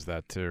 Yeah, there was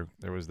that too.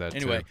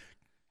 Anyway,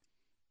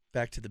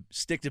 back to the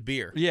stick to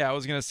beer. Yeah, I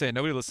was going to say,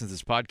 nobody listens to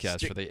this podcast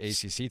Stick- for the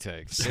ACC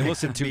takes. They stick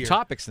listen to to beer.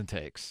 Topics and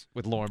Takes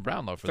with Lauren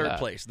Brownlow for that.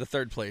 The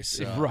third place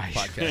Right.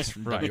 podcast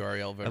from Right.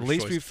 WRL. At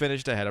least Choice. we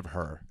finished ahead of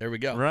her. There we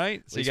go.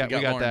 Right? At So least we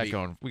got Lauren that beat.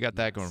 going. We got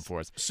that going for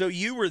us. So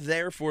you were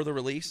there for the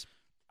release?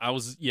 I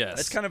was, yes.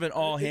 That's kind of an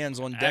all hands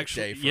on deck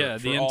day for, yeah,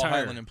 for the all entire,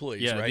 Highland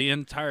employees, yeah, right? the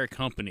entire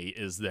company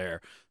is there.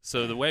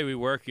 So the way we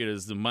work it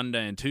is the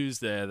Monday and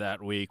Tuesday of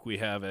that week we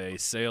have a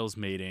sales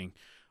meeting.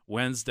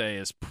 Wednesday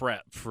is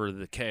prep for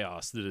the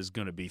chaos that is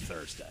going to be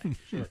Thursday.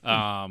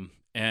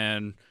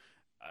 And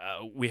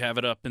we have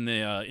it up in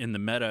the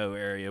meadow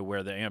area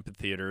where the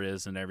amphitheater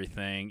is and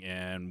everything,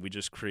 and we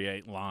just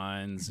create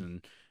lines,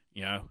 and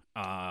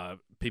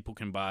people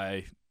can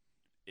buy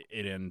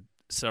it in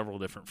several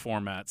different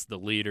formats. The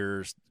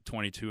liters,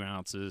 22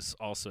 ounces.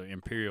 Also,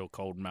 Imperial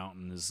Cold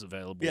Mountain is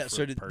available. Yeah. for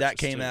So that purchase,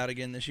 came too. out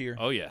again this year?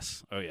 Oh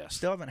yes.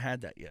 Still haven't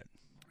had that yet.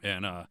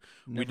 And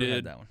we Never did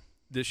had that one.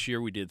 this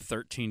year. We did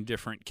 13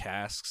 different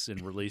casks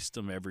and released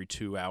them every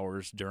 2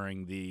 hours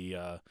during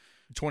the.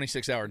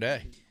 26-hour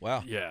day.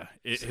 Wow. Yeah.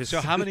 So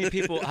how many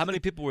people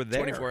were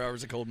there? 24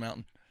 hours of Cold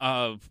Mountain.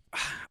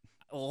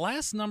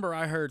 Last number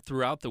I heard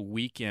throughout the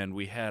weekend,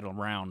 we had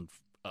around.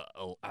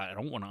 I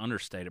don't want to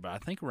understate it, but I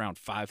think around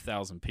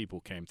 5,000 people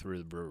came through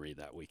the brewery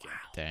that weekend.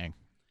 Dang.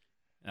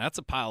 That's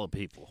a pile of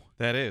people.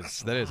 That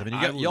is. I mean,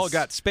 I you all was-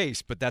 got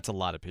space, but that's a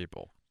lot of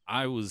people.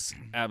 I was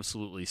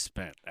absolutely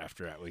spent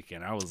after that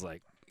weekend. I was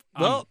like,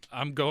 Well,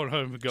 I'm going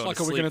home and going like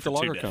to a sleep weekend at for the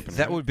 2 Lager days. Company.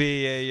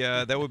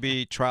 That would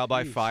be trial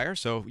by fire.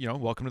 So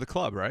welcome to the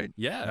club, right?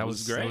 Yeah, that it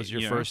was great. That was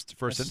your you know.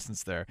 first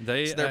instance there.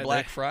 It's their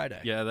Black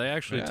Friday. Yeah, they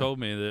actually Yeah. told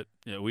me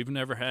that we've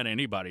never had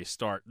anybody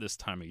start this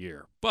time of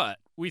year, but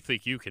we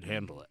think you could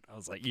handle it. I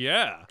was like,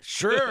 yeah.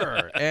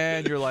 Sure.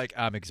 And you're like,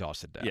 I'm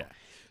exhausted now. Yeah.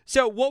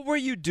 So what were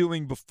you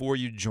doing before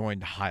you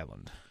joined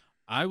Highland?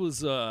 I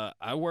was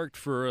I worked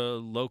for a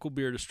local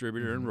beer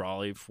distributor Mm-hmm. in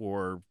Raleigh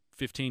for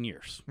 15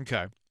 years,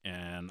 Okay.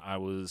 and I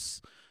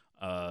was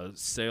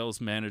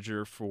sales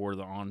manager for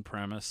the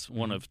on-premise,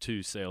 one of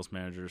 2 sales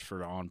managers for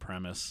the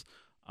on-premise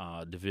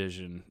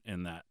division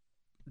in that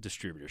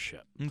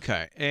distributorship.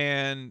 Okay.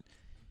 And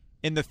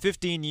in the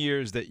 15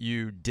 years that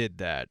you did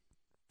that,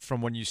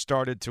 from when you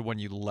started to when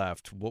you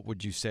left, what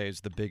would you say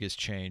is the biggest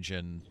change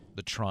in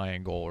the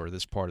Triangle or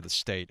this part of the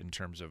state in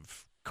terms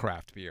of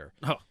craft beer?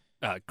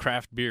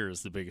 Craft beer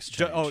is the biggest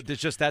change.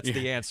 That's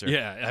the answer.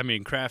 Yeah, I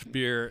mean craft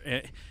beer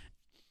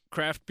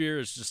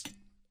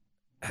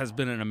has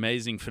been an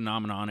amazing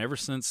phenomenon ever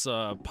since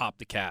Pop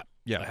the Cap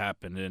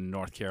happened in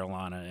North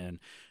Carolina, and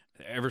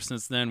ever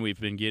since then we've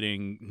been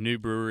getting new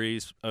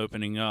breweries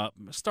opening up.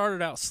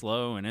 Started out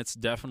slow, and it's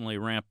definitely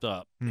ramped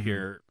up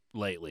here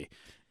lately.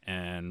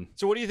 And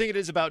So what do you think it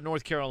is about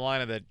North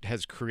Carolina that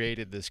has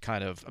created this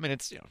kind of, I mean,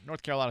 it's,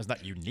 North Carolina's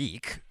not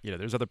unique.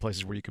 There's other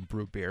places where you can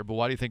brew beer, but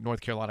why do you think North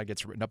Carolina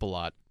gets written up a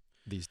lot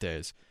these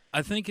days?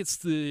 I think it's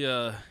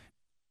the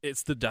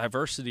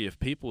diversity of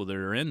people that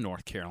are in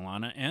North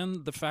Carolina,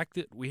 and the fact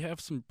that we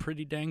have some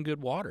pretty dang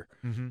good water.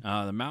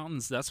 The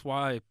mountains. That's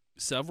why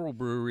several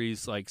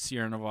breweries like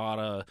Sierra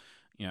Nevada,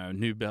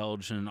 New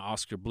Belgium,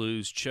 Oscar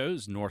Blues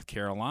chose North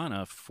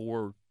Carolina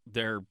for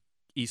their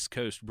East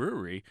Coast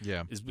brewery.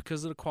 Yeah. Is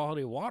because of the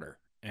quality of water,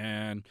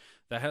 and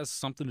that has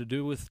something to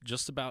do with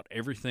just about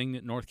everything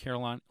that North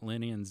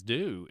Carolinians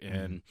do,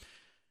 and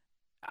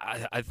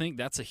I think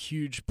that's a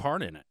huge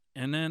part in it.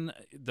 And then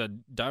the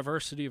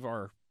diversity of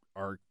our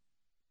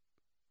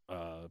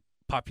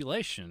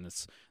population.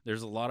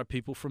 There's a lot of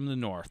people from the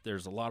north.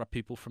 There's a lot of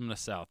people from the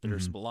south.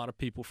 There's a lot of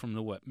people from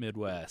the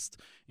Midwest.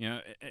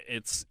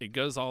 It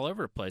goes all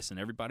over the place, and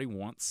everybody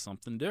wants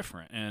something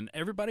different. And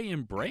everybody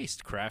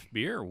embraced craft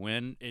beer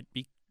when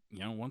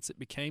once it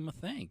became a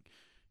thing.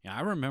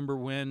 I remember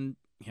when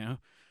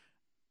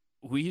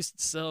we used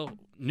to sell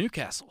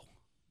Newcastle.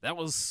 That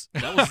was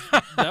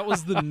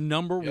the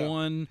number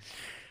one.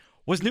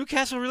 Was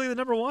Newcastle really the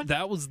number one?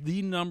 That was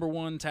the number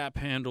one tap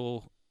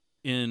handle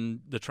in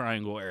the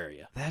Triangle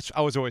area.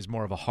 I was always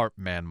more of a Harp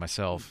man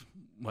myself.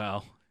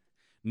 Well,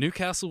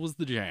 Newcastle was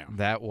the jam.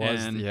 That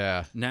was, and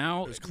yeah.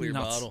 Now Those clear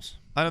not- bottles.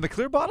 I know the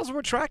clear bottles were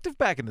attractive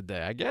back in the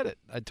day. I get it.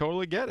 I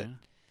totally get it. Yeah.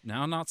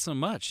 Now not so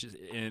much,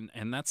 and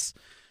that's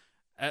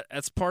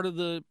part of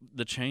the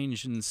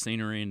change in the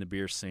scenery in the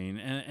beer scene.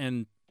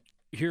 And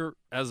here,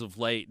 as of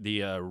late,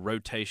 the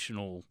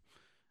rotational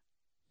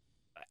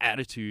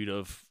attitude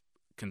of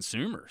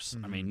consumers.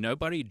 I mean,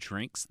 nobody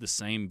drinks the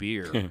same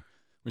beer.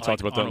 We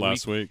talked about that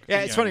last week. Yeah,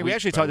 it's funny. We week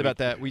actually by talked week. about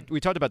that. We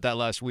talked about that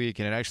last week,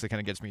 and it actually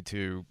kind of gets me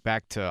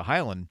back to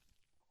Highland.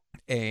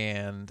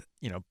 And,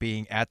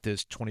 being at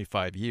this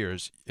 25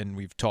 years, and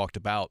we've talked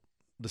about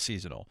the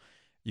seasonal,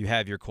 you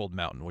have your Cold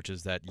Mountain, which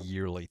is that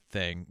yearly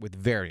thing with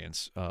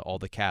variants, all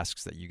the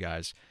casks that you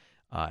guys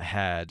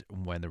had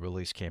when the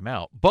release came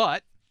out.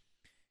 But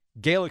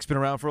Gaelic's been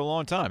around for a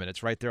long time, and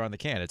it's right there on the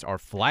can. It's our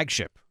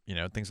flagship,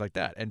 things like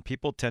that. And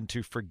people tend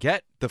to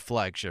forget the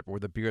flagship or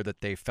the beer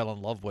that they fell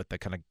in love with that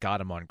kind of got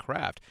them on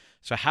craft.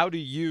 So how do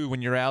you,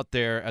 when you're out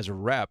there as a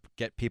rep,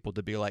 get people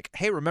to be like,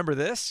 hey, remember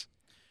this?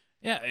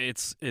 Yeah,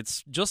 it's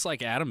just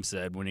like Adam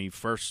said when he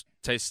first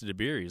tasted a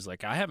beer. He's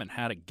like, I haven't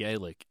had a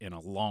Gaelic in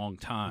a long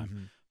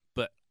time,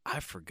 but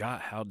I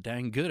forgot how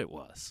dang good it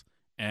was.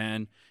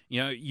 And,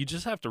 you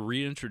just have to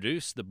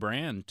reintroduce the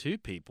brand to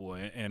people,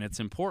 and it's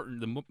important.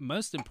 The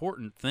most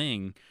important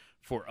thing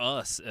for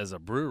us as a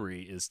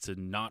brewery is to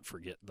not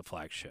forget the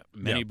flagship.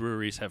 Many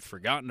breweries have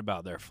forgotten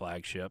about their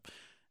flagship.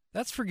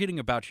 That's forgetting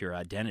about your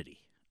identity.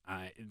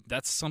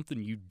 That's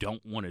something you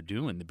don't want to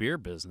do in the beer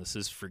business,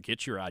 is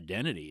forget your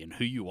identity and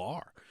who you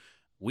are.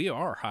 We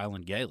are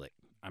Highland Gaelic.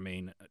 I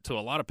mean, to a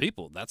lot of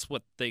people, that's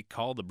what they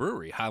call the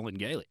brewery, Highland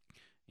Gaelic.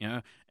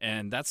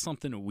 And that's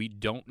something that we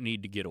don't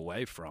need to get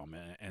away from,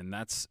 and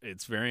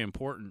it's very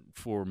important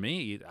for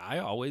me. I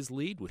always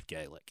lead with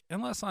Gaelic,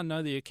 unless I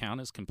know the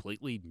account is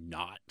completely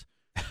not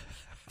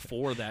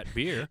for that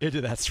beer.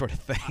 Into that sort of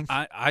thing.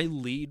 I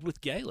lead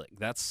with Gaelic.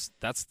 That's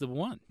the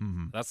one.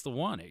 Mm-hmm. That's the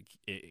one.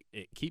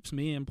 It keeps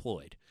me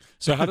employed.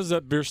 So how does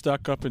that beer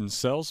stack up in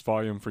sales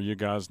volume for you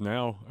guys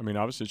now? I mean,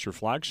 obviously it's your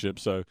flagship,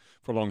 so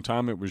for a long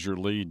time it was your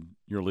lead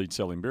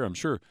selling beer, I'm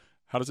sure.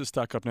 How does it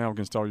stack up now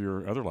against all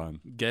your other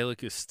line?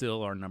 Gaelic is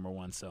still our number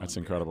one selling. That's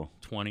incredible.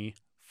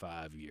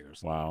 25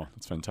 years. Wow,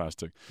 that's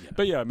fantastic. Yeah.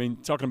 But yeah, I mean,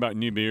 talking about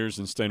new beers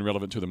and staying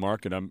relevant to the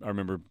market, I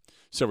remember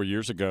several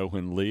years ago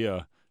when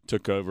Leah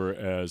took over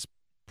as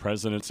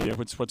president. Yeah,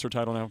 what's her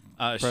title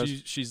now?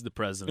 She's the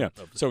president.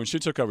 Yeah. So when she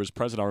took over as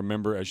president, I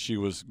remember as she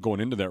was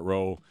going into that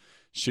role,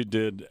 she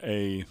did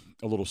a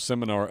little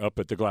seminar up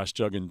at the Glass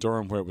Jug in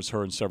Durham where it was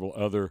her and several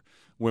other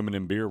women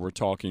in beer were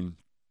talking.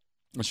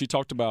 And she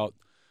talked about,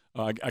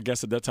 I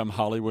guess at that time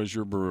Holly was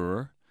your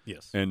brewer.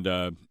 Yes. And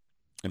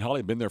Holly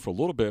had been there for a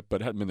little bit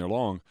but hadn't been there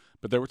long.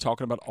 But they were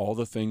talking about all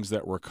the things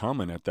that were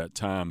coming at that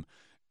time.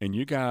 And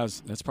you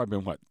guys, that's probably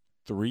been,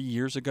 3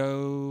 years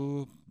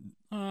ago?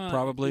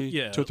 Probably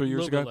 2 or 3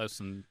 years ago. A little bit less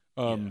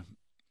than,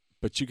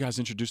 But you guys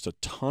introduced a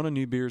ton of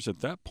new beers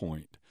at that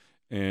point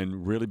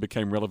and really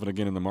became relevant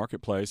again in the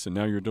marketplace, and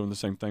now you're doing the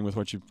same thing with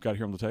what you've got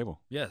here on the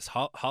table. Yes,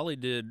 Holly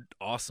did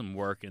awesome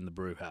work in the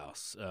brew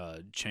house,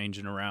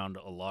 changing around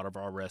a lot of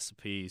our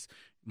recipes,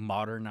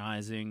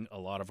 modernizing a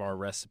lot of our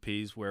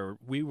recipes where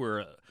we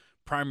were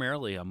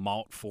primarily a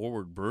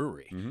malt-forward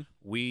brewery. Mm-hmm.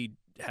 We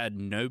had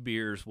no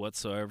beers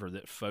whatsoever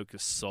that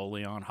focused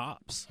solely on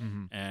hops.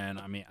 Mm-hmm. And,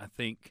 I mean, I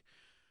think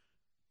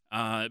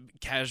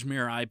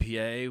Cashmere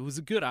IPA was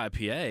a good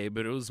IPA,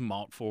 but it was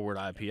malt-forward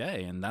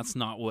IPA, and that's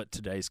not what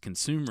today's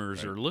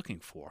consumers are looking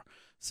for.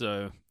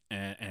 So,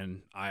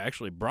 and I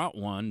actually brought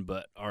one,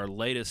 but our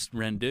latest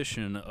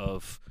rendition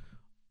of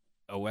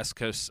our West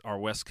Coast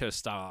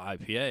style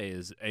IPA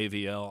is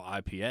AVL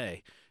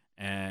IPA,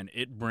 and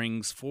it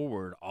brings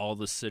forward all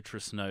the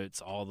citrus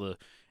notes, all the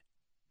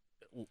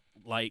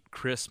light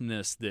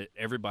crispness that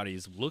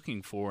everybody's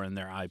looking for in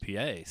their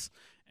IPAs.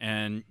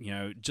 And,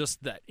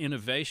 just that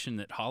innovation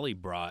that Holly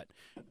brought,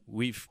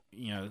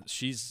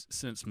 she's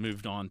since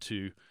moved on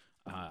to,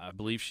 I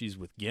believe she's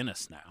with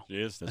Guinness now.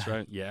 She is, that's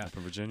right. Yeah. Up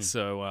in Virginia.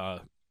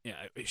 So,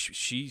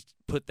 she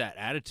put that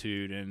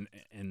attitude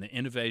and the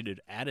innovative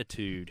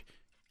attitude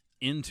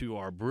into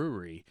our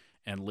brewery,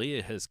 and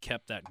Leah has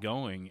kept that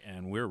going,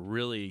 and we're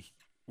really,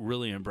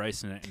 really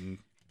embracing it and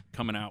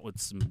coming out with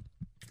some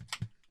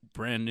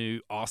brand new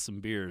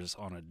awesome beers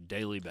on a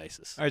daily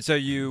basis. All right, so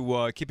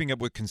you keeping up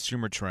with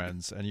consumer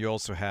trends, and you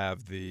also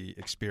have the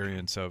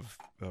experience of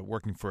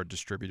working for a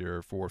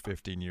distributor for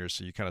 15 years,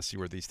 so you kind of see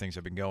where these things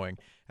have been going.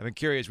 I've been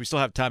curious. We still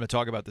have time to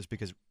talk about this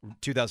because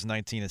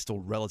 2019 is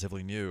still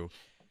relatively new.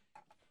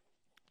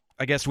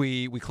 I guess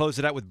we closed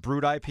it out with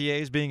brewed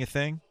IPAs being a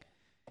thing.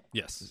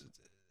 Yes.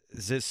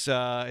 Is this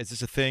a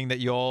thing that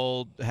you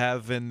all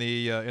have in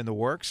the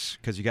works?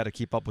 Because you got to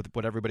keep up with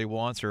what everybody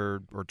wants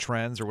or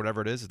trends or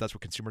whatever it is. If that's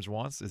what consumers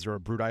want, is there a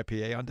brewed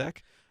IPA on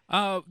deck?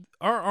 Our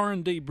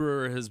R&D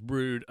brewer has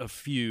brewed a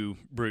few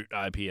brewed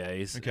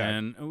IPAs, okay.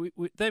 And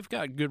they've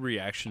got good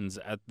reactions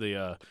at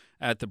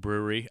the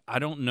brewery. I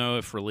don't know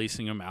if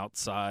releasing them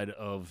outside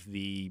of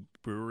the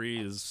brewery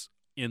is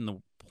in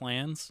the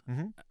plans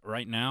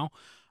right now.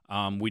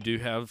 We do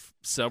have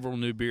several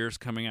new beers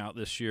coming out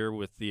this year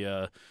with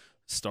the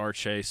Star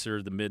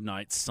Chaser, the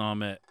Midnight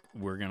Summit.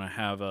 We're going to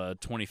have a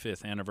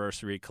 25th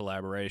anniversary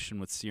collaboration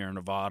with Sierra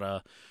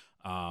Nevada.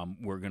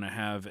 We're going to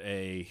have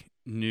a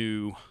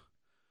new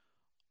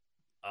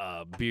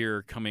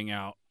beer coming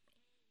out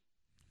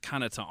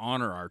kind of to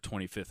honor our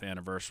 25th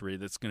anniversary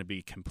that's going to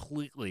be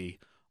completely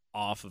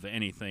off of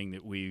anything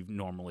that we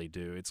normally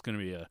do. It's going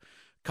to be a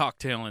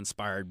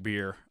cocktail-inspired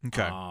beer.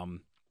 Okay.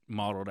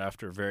 modeled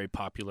after a very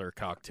popular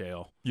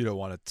cocktail. You don't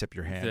want to tip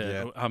your hand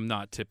yet. I'm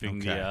not tipping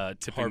Okay.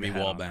 tipping Harvey the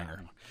hat on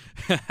Wallbanger.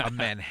 that one. A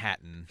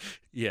Manhattan.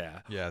 Yeah.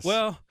 Yes.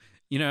 Well,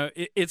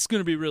 it's going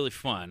to be really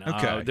fun.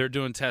 Okay. They're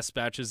doing test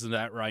batches of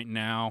that right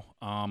now.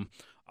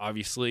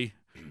 Obviously,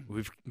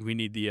 we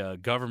need the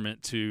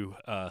government to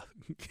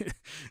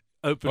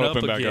open up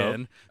back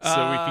again so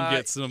we can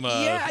get some.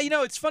 Yeah,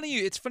 it's funny.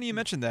 It's funny you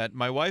mentioned that.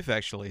 My wife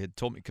actually had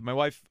told me, because my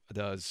wife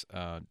does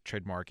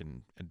trademark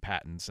and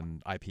patents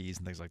and IPs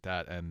and things like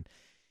that, and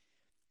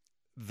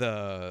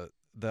the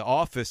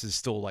office is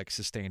still like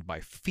sustained by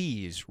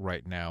fees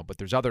right now, but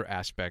there's other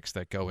aspects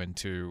that go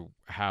into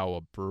how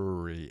a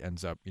brewery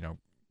ends up,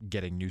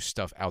 getting new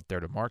stuff out there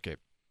to market.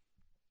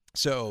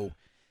 So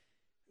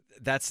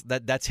that's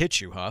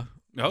hit you, huh?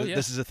 Oh, yeah.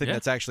 This is a thing Yeah.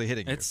 that's actually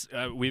hitting you. It's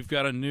we've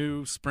got a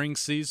new spring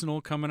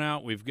seasonal coming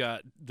out. We've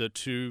got the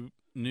 2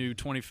 new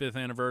 25th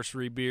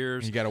anniversary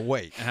beers. You got to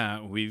wait.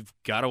 We've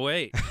got to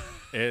wait.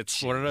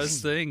 It's one of those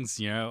things,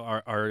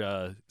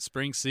 our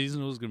spring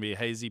seasonal is going to be a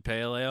hazy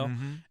pale ale,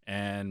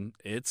 and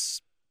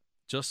it's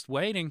just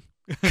waiting.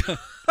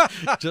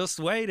 Just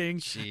waiting.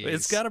 Jeez.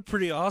 It's got a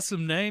pretty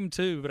awesome name,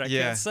 too, but I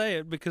Yeah. can't say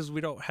it because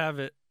we don't have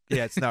it.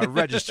 Yeah, it's not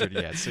registered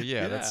yet. So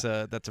Yeah. that's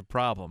a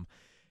problem.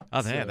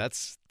 Oh man,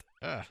 So-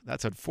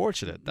 that's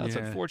unfortunate. That's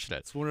Yeah. unfortunate.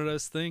 It's one of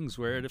those things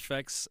where it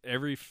affects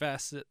every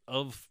facet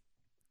of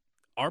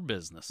our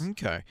business.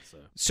 Okay.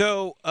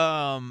 So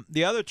So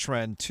the other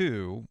trend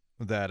too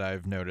that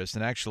I've noticed,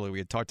 and actually we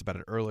had talked about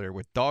it earlier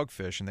with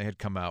Dogfish, and they had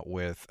come out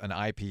with an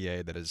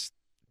IPA that is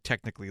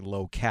technically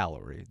low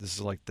calorie. This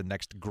is like the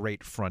next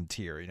great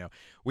frontier.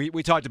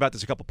 We talked about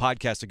this a couple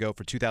podcasts ago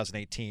for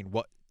 2018.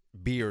 What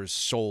beers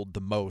sold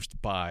the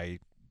most by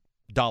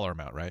dollar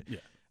amount, right?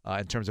 Yeah.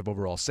 In terms of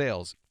overall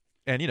sales.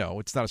 And,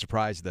 it's not a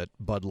surprise that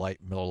Bud Light,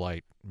 Miller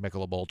Lite,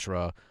 Michelob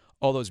Ultra,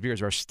 all those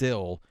beers are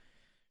still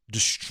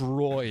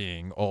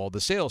destroying all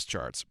the sales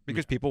charts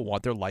because people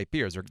want their light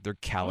beers. They're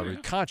calorie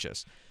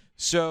conscious.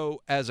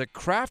 So as a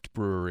craft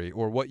brewery,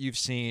 or what you've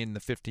seen the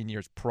 15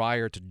 years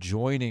prior to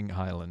joining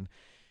Highland,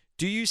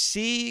 do you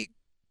see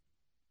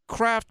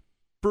craft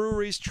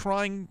breweries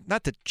trying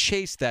not to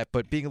chase that,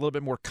 but being a little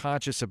bit more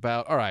conscious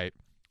about, all right,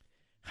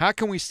 how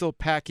can we still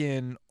pack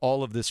in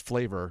all of this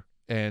flavor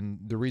and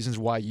the reasons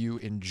why you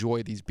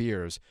enjoy these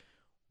beers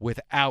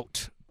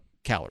without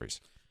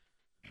calories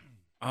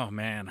oh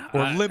man,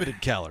 or limited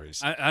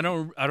calories? I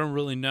don't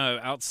really know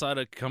outside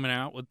of coming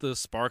out with the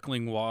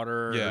sparkling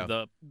water.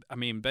 Yeah.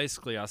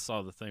 Basically I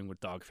saw the thing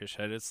with Dogfish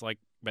Head. It's like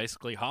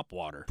basically hop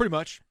water. Pretty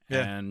much.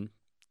 Yeah. And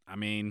I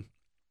mean,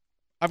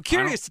 I'm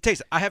curious to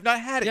taste it. I have not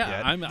had it yeah,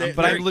 yet. I'm but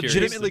very I'm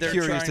legitimately They're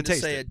curious trying to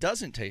taste say it. it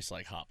doesn't taste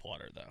like hop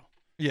water, though.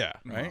 Yeah.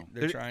 Right? No.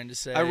 They're trying to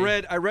say. I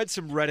read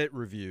some Reddit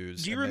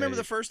reviews. Do you and remember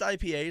they- the first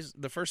IPAs,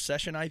 the first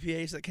session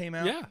IPAs that came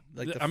out? Yeah.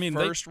 Like I the mean,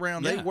 first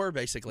round, they yeah. were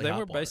basically They hop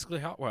were water. basically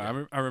hot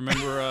water. I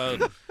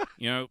remember,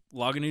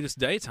 Lagunitas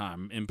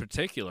Daytime in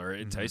particular.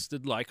 It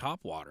tasted like hop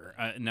water.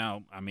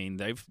 Now, I mean,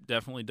 they've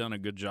definitely done a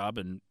good job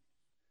in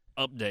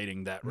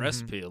updating that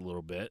recipe a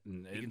little bit.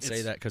 And You can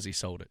say that because he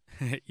sold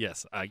it.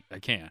 Yes, I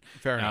can.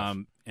 Fair enough.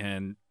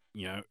 And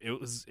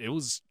it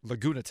was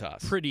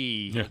Lagunitas.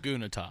 pretty.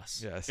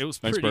 Lagunitas. Yes. It was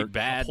Thanks, pretty Bert.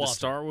 bad to Applause.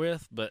 start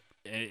with, but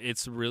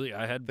it's really.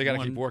 I had They got to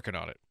one keep working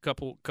on it.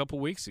 couple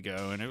weeks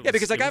ago, and it was Yeah,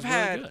 because like it was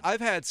really good.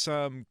 I've had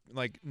some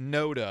like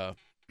Noda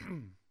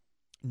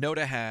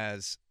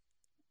has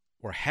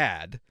or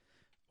had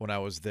when I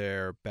was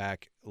there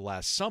back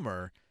last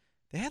summer,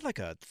 they had like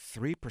a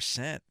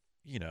 3%,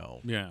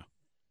 Yeah.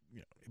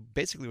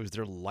 basically it was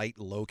their light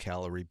low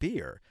calorie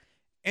beer.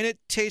 And it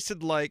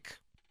tasted like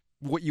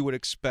what you would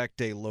expect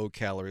a low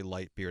calorie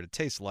light beer to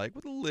taste like,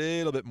 with a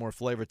little bit more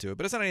flavor to it.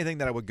 But it's not anything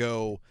that I would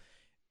go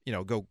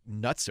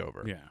nuts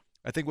over. Yeah.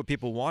 I think what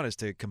people want is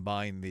to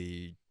combine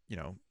the,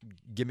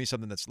 give me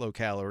something that's low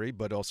calorie,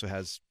 but also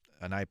has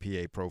an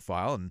IPA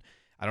profile. And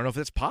I don't know if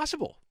that's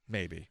possible,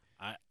 maybe.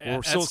 We're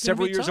That's still gonna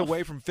several be years tough.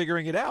 away from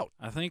figuring it out.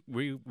 I think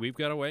we've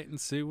got to wait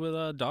and see what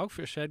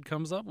Dogfish Head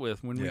comes up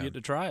with when we Yeah. get to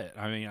try it.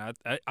 I mean,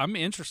 I'm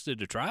interested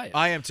to try it.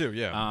 I am too,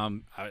 yeah.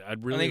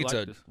 I'd really I think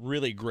like it's a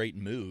really great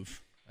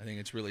move. I think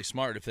it's really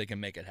smart if they can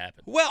make it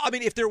happen. Well, I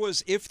mean, if there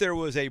was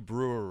a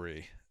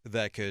brewery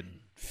that could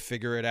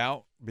figure it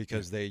out,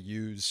 because they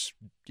use,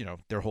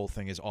 their whole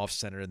thing is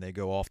off-center and they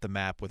go off the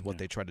map with what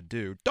they try to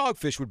do,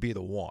 Dogfish would be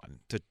the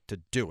one to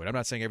do it. I'm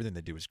not saying everything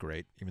they do is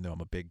great, even though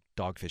I'm a big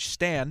Dogfish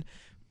stan,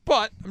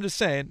 but I'm just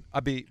saying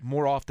I'd be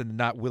more often than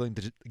not willing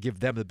to give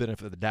them the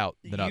benefit of the doubt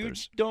than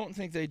others. You don't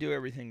think they do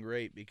everything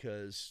great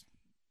because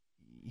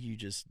you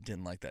just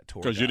didn't like that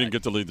tour Because you guide. did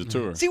get to lead the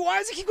tour. See, why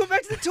does he keep going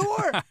back to the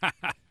tour?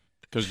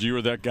 Because you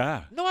were that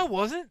guy. No, I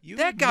wasn't. You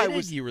that guy admitted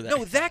was. you were that no,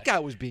 guy. that guy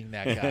was being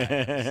that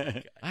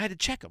guy. I had to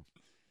check him.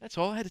 That's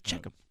all. I had to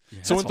check him.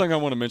 So one thing I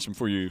want to mention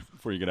before you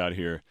get out of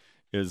here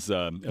is,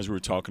 as we were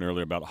talking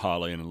earlier about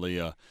Holly and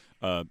Leah,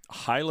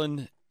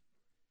 Highland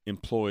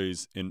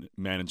employs in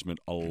management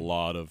a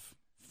lot of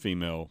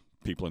female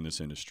people in this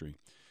industry.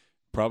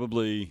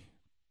 Probably,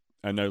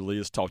 I know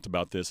Leah's talked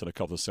about this at a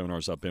couple of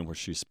seminars I've been where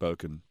she's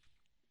spoken.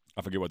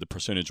 I forget what the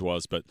percentage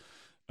was, but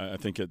I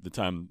think at the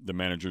time the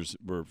managers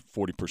were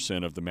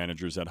 40% of the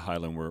managers at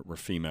Highland were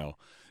female.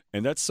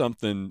 And that's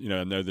something,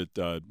 I know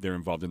that they're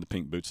involved in the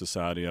Pink Boot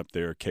Society up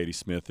there. Katie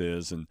Smith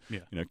is. And,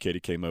 Katie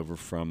came over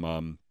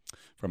from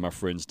our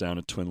friends down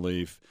at Twin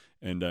Leaf.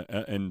 And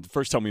the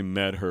first time we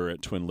met her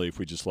at Twin Leaf,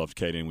 we just loved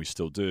Katie, and we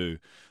still do.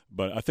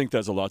 But I think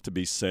there's a lot to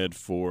be said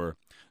for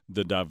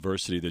the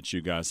diversity that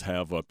you guys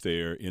have up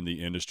there in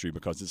the industry,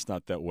 because it's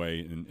not that way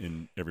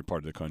in every part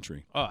of the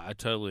country. Oh, I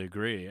totally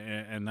agree.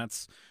 And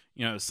that's,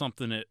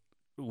 something that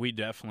we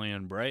definitely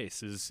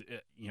embrace is,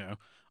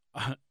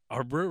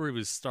 our brewery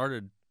was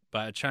started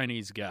by a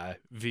Chinese guy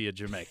via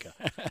Jamaica.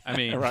 I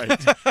mean, right.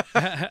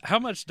 how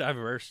much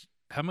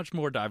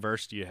more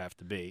diverse do you have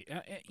to be?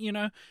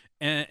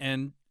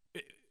 And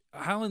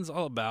Highland's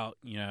all about,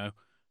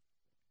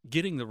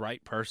 getting the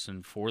right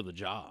person for the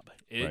job.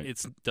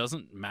 It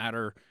doesn't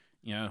matter,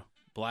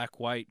 black,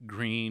 white,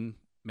 green,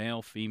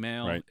 male,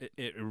 female. Right.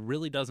 It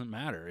really doesn't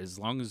matter as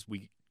long as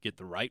we get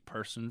the right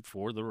person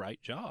for the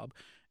right job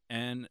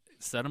and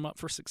set them up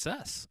for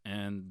success.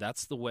 And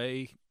that's the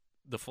way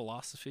the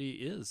philosophy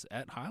is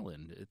at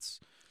Highland.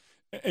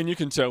 And you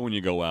can tell when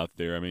you go out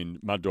there. I mean,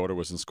 my daughter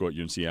was in school at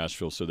UNC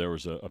Asheville, so there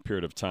was a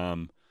period of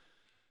time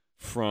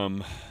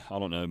from, I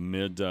don't know,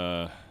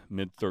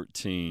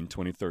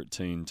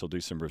 mid-2013 until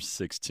December of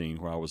 16,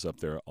 where I was up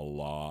there a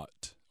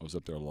lot.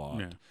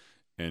 Yeah.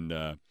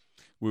 And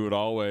we would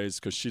always,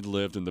 because she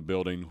lived in the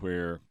building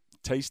where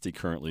Tasty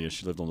currently is.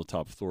 She lived on the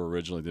top floor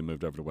originally, then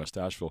moved over to West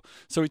Asheville.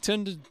 So we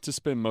tended to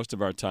spend most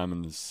of our time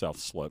in the South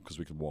Slope because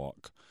we could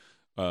walk.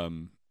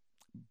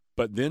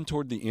 But then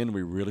toward the end,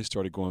 we really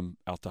started going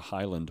out to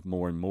Highland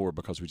more and more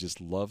because we just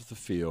loved the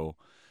feel.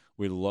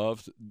 We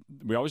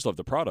always loved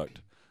the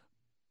product.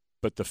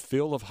 But the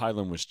feel of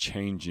Highland was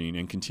changing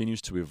and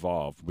continues to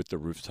evolve with the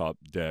rooftop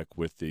deck,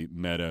 with the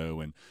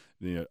meadow, and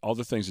all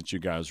the things that you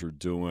guys were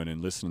doing,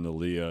 and listening to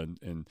Leah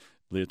and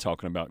Leah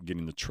talking about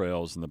getting the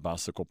trails and the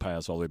bicycle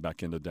paths all the way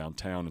back into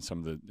downtown, and some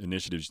of the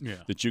initiatives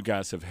that you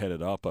guys have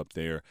headed up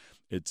there.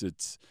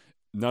 It's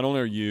not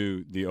only are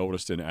you the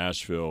oldest in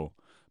Asheville,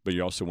 but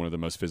you're also one of the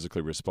most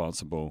physically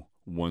responsible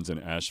ones in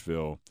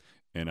Asheville,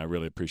 and I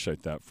really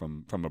appreciate that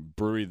from a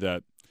brewery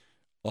that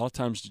a lot of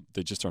times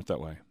they just aren't that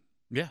way.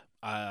 Yeah,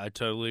 I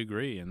totally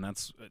agree, and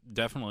that's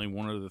definitely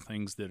one of the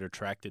things that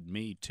attracted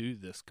me to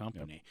this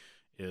company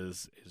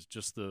is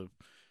just the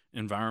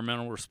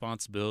environmental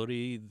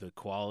responsibility, the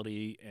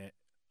quality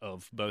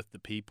of both the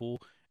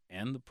people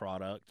and the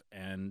product,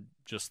 and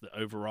just the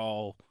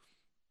overall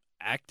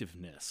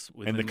activeness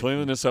and the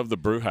cleanliness of the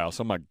brew house.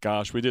 Oh my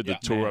gosh, we did the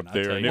tour up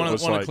there, and it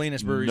was one of the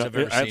cleanest breweries I've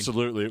ever seen.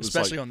 Absolutely, it was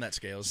especially on that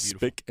scale. It's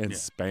beautiful. Spick and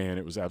span.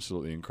 It was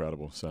absolutely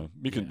incredible. So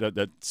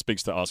that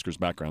speaks to Oscar's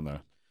background, though.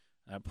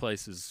 That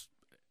place is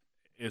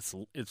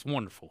it's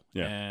wonderful,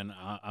 and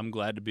I'm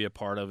glad to be a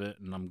part of it,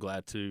 and I'm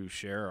glad to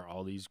share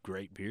all these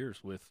great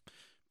beers with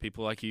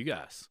people like you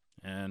guys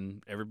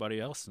and everybody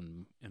else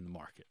in the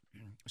market.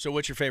 So,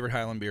 what's your favorite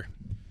Highland beer?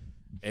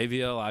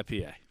 AVL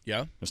IPA.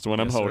 Yeah, that's the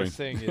one I'm holding. The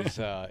thing is,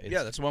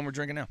 that's the one we're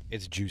drinking now.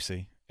 It's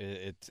juicy.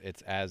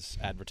 It's as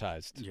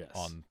advertised.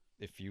 Yes.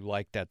 If you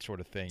like that sort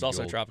of thing, it's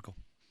also tropical.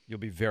 You'll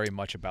be very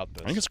much about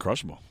this. I think it's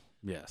crushable.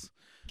 Yes.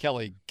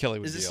 Kelly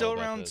was. Is it still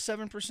around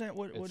 7%?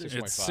 What is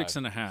it? It's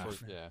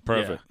 6.5. Yeah.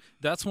 Perfect. Yeah.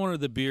 That's one of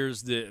the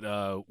beers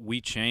that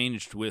we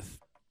changed with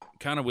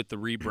the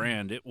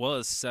rebrand. It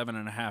was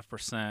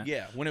 7.5%.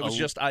 Yeah, when it was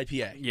just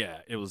IPA. Yeah,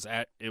 it was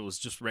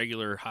just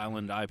regular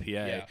Highland IPA.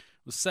 Yeah. It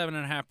was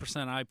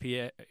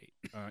 7.5%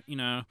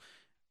 IPA.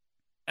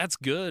 That's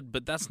good,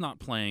 but that's not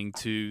playing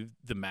to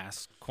the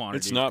mass quantity.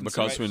 It's not,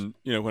 because when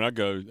I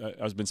go,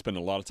 I've been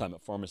spending a lot of time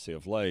at pharmacy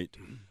of late.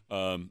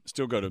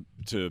 Still go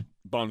to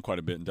Bond quite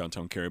a bit in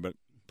downtown Cary, but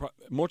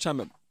more time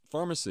at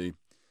pharmacy.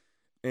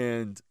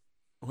 And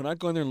when I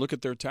go in there and look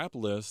at their tap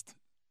list,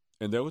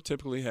 and they will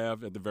typically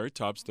have at the very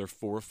tops their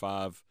 4 or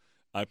 5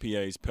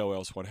 IPAs, pale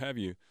ales, what have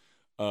you.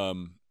 I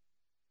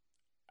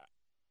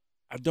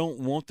don't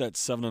want that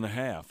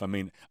 7.5. I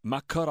mean,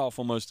 my cutoff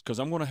almost, because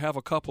I'm going to have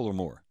a couple or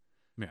more.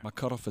 Yeah. My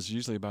cutoff is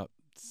usually about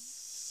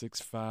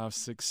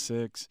 6.5,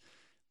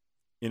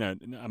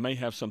 6.6. I may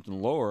have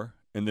something lower,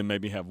 and then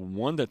maybe have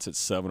one that's at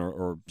 7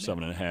 or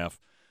 7.5.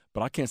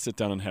 But I can't sit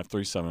down and have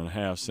 3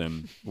 7.5s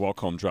and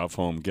walk home, drive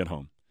home, get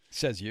home.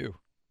 Says you.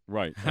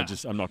 Right.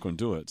 I'm not going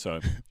to do it. So,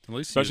 at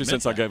least especially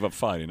since I gave up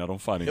fighting. I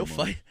don't fight anymore. He'll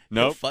fight.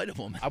 Nope. He'll fight a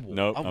woman. I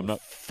will I'm not.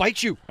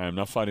 Fight you. I am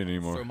not fighting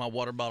anymore. Throw my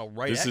water bottle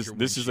right at your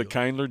This is a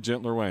kindler,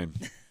 gentler Wayne.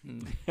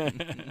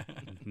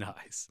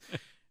 Nice.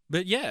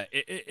 But yeah,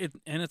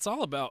 it's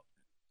all about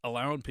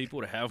allowing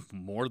people to have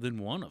more than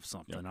one of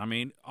something. Yep. I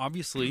mean,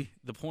 obviously,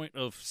 the point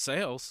of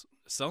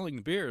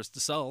selling beer is to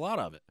sell a lot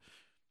of it.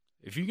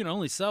 If you can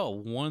only sell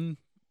one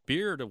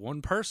beer to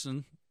one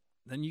person,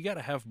 then you got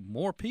to have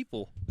more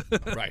people.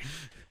 Right.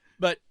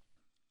 But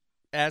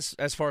as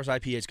far as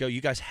IPAs go, you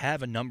guys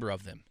have a number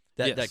of them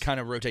that kind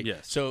of rotate.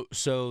 Yes.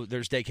 So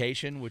there's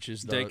Daycation, which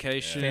is the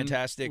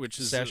fantastic which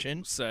is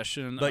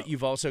session. But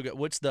you've also got,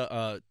 what's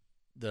the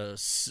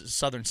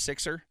Southern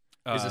Sixer?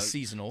 Is a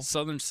seasonal.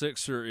 Southern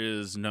Sixer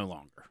is no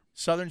longer.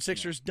 Southern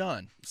Sixer's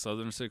done.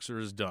 Southern Sixer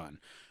is done.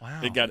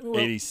 Wow. It got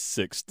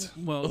 86th.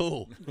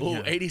 Well,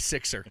 Oh,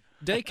 86er.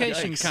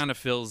 Daycation Yikes. kind of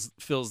fills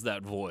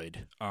that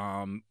void.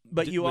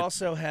 But you with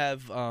also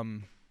have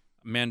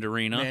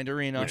Mandarina,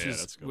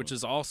 good which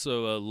is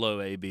also a low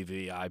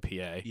ABV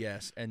IPA.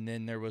 yes, and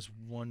then there was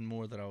one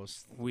more that I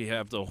was. We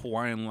have the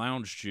Hawaiian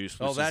Lounge Juice,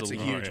 which Oh, that's is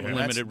a huge one.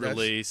 limited That's-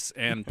 release,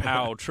 and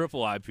Powell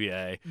Triple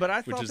IPA. But I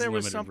which thought is there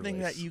was limited something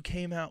release. that you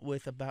came out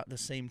with about the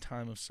same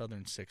time of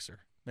Southern Sixer.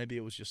 Maybe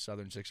it was just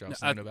Southern Sixer I was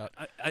thinking about.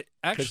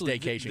 Actually,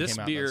 Daycation this came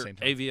out about beer, the same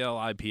time. AVL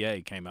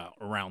IPA, came out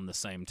around the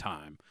same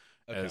time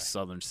Okay. as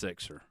Southern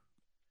Sixer.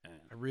 I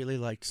really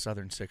liked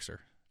Southern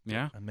Sixer.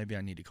 Yeah, Maybe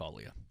I need to call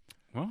Leah.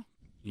 well,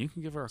 you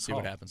can give her a See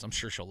call. what happens. I'm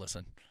sure she'll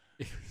listen.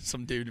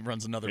 Some dude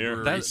runs another Here,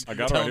 brewery that's- I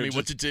got her telling right me here.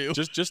 what to do.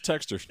 Just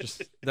text her.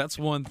 Just That's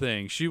one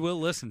thing. She will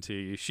listen to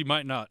you. She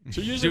might not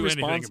She usually do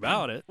anything responds.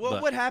 about it. Well,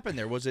 but, what happened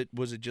there? Was it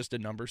just a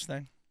numbers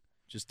thing?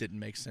 Just didn't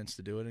make sense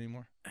to do it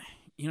anymore?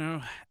 you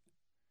know,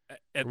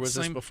 at Or was the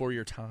this same before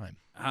your time?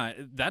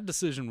 that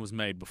decision was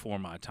made before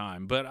my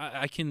time, but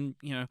I can,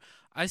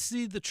 I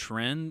see the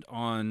trend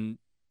on,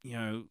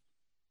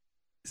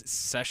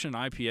 session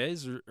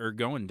IPAs are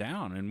going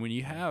down, and when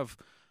you have,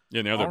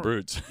 yeah, the other All-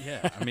 brutes.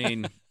 yeah, I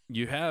mean,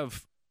 you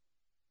have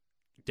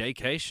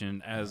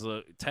Daycation as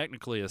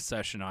technically a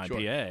session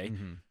IPA,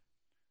 Mm-hmm.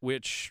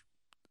 which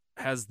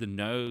has the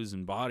nose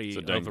and body It's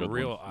a dang of a good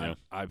real one.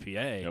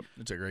 IPA. Yep.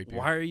 It's a great beer.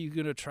 Why are you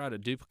going to try to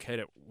duplicate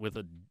it with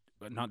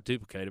not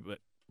duplicate it, but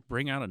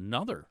bring out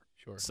another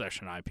Sure.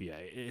 session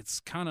IPA? It's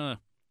kind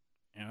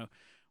of,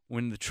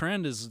 when the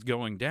trend is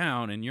going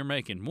down and you're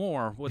making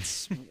more,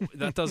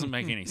 that doesn't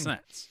make any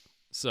sense.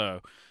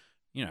 So,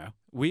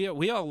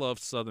 we all love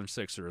Southern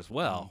Sixer as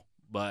well,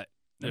 but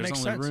That there's makes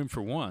only sense. room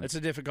for one. It's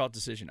a difficult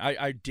decision.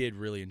 I did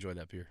really enjoy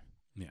that beer.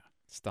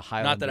 It's the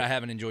Highland. Not that I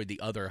haven't enjoyed the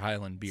other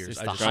Highland beers. It's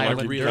I the just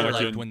Highland really beer.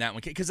 liked when that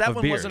one came. Because that Of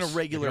one wasn't a beers.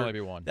 There can only regular.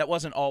 be one. That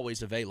wasn't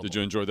always available. Did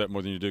you enjoy that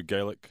more than you did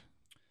Gaelic,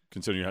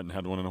 considering you hadn't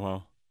had one in a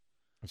while?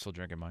 I'm still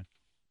drinking mine.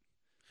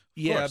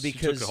 Yeah, course. You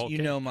took because the whole you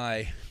cake. know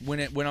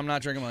when I'm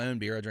not drinking my own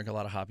beer, I drink a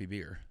lot of hoppy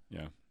beer. Yeah.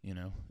 And You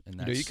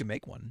that's know, you can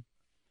make one.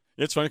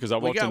 It's funny because I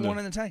we walked got into one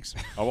in the tanks.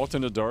 I walked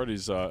into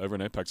Doherty's over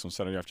in Apex on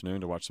Saturday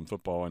afternoon to watch some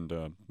football and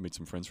meet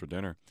some friends for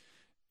dinner,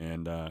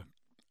 and I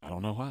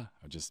don't know why.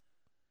 I just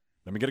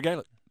let me get a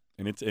Gaelic,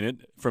 and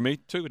it for me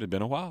too. It had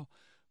been a while,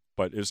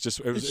 but it was It's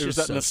that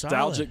just so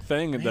nostalgic solid.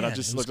 thing that I Man,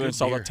 just it was looked at and good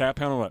saw beer. that tap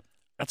handle. Like,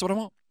 that's what I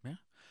want.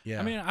 Yeah,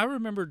 I mean, I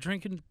remember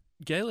drinking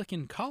Gaelic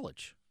in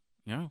college.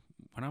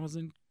 When I was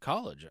in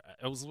college,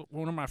 it was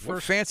one of my What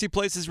first. fancy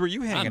places were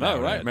you I hanging know,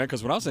 out right, at? man?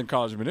 Because when I was in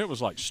college, I mean, it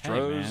was like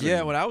Stroh's. man. and-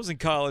 Yeah, when I was in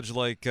college,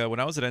 like when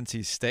I was at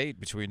NC State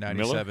between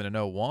 '97 and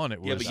 '01,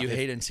 it was. yeah, but you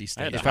hate NC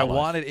State. If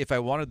I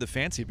wanted the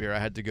fancy beer, I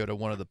had to go to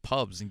one of the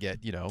pubs and get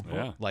Yeah.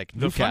 like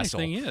The funny Newcastle.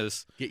 thing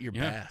is, Get your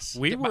bass.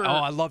 we were.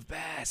 I love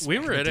Bass. we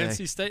back were in at the day.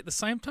 NC State at the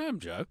same time,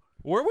 Joe.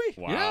 Were we?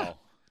 Wow. Yeah.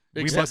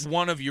 Except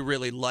one of you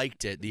really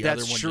liked it. The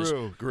That's other one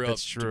true. just grew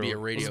That's up to be a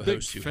true. radio I was a big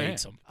host who fan.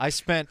 hates them. I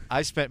spent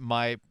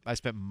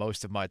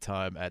most of my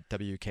time at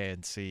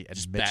WKNC and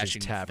Just Mitch's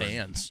bashing Tavern.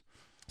 fans.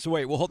 So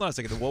wait, well, hold on a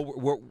second.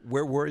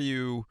 Where were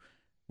you?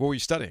 What were you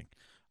studying?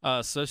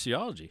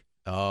 Sociology.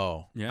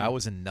 Oh, Yeah. I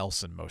was in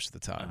Nelson most of the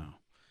time. Oh.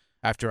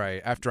 After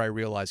I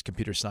realized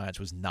computer science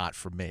was not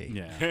for me,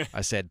 Yeah.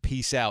 I said,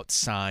 "Peace out,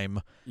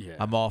 Syme. Yeah.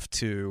 I'm off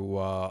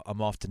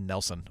to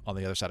Nelson on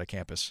the other side of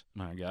campus."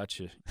 I got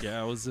you.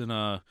 Yeah, I was in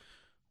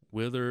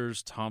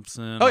Withers,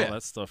 Thompson, Oh, all yeah.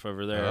 that stuff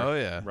over there. Oh,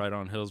 yeah. Right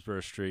on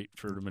Hillsborough Street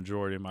for the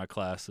majority of my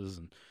classes.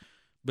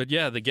 But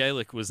yeah, the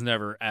Gaelic was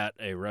never at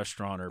a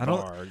restaurant or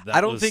bar. I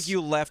don't think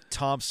you left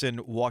Thompson,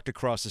 walked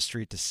across the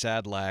street to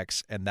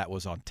Sadlax, and that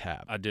was on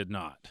tap. I did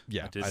not.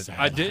 Yeah,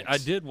 I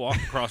did walk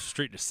across the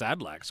street to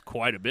Sadlax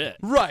quite a bit.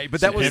 Right,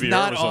 but that was PBR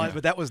not was on. on-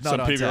 But that was not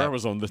Some on PBR tap.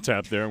 was on the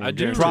tap there. and I we'll do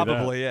guarantee that.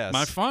 Probably yes.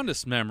 My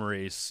fondest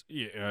memories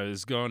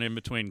is going in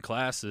between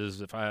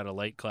classes. If I had a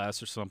late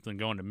class or something,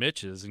 going to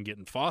Mitch's and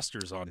getting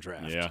Foster's on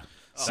draft. Yeah.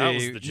 That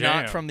was See, the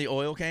jam. Not from the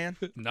oil can.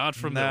 Not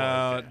from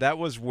no, the that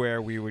was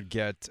where we would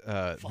get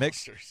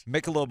Foster's.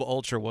 Michelob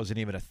Ultra wasn't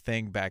even a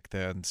thing back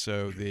then.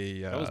 So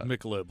that was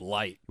Michelob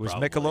Light. it was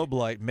probably. Michelob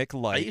Light, Mick I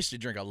Light, used to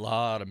drink a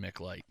lot of Mick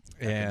Light.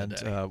 back in the and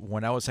day.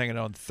 when I was hanging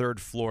out on the third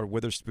floor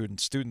Witherspoon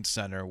Student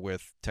Center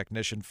with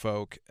technician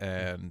folk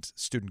and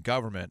student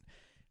government,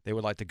 they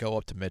would like to go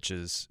up to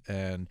Mitch's,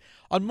 and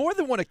on more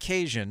than one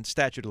occasion,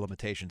 statute of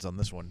limitations on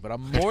this one, but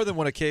on more than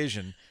one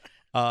occasion,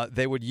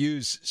 they would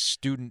use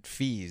student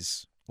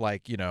fees,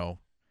 like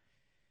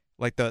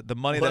like the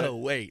money Whoa,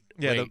 wait.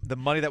 the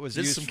money that was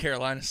This is used. some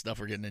Carolina stuff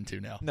we're getting into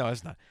now. No,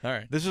 it's not. All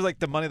right. This is like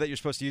the money that you're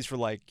supposed to use for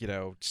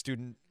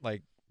student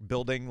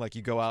building, like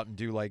you go out and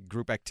do like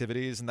group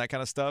activities and that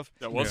kind of stuff.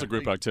 That was a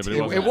group activity,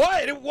 It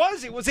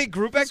wasn't it? was a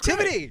group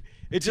activity.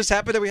 It just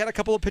happened that we had a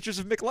couple of pictures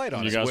of Mick Light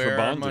on You it. guys were Where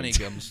our bonded. money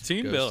comes.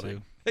 Team goes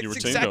building. to. You were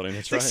It's team building,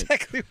 that's right.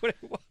 exactly what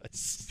it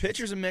was.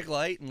 Pictures of Mick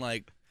Light and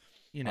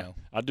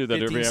I do that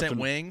every 15-cent afternoon.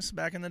 wings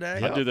back in the day.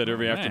 I do that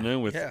every Man.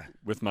 afternoon Yeah.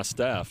 with my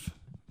staff.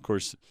 Of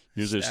course,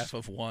 usually Staff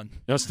of one.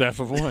 staff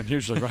of one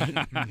usually,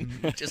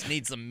 right? Just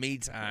need some me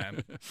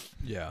time.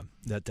 Yeah,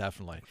 that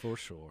definitely. For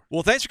sure.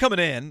 Well, thanks for coming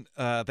in.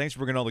 Thanks for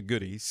bringing all the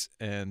goodies.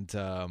 And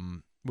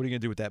what are you going to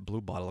do with that blue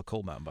bottle of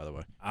Cold Mountain, by the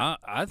way?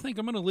 I think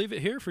I'm going to leave it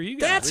here for you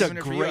guys. That's a Leaving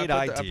it for you. great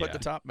I idea. put the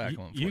top back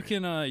on. For You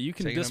can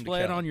Taking them to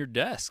display it Kelly. on your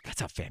desk.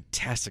 That's a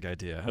fantastic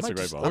idea. That's a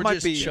great bottle. I Or might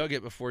just be. chug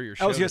it before your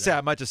show. I was going to say today.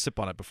 I might just sip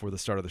on it before the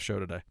start of the show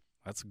today.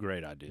 That's a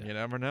great idea. You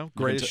never know.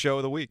 can Greatest ta- show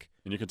of the week.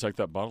 And you can take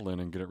that bottle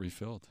in and get it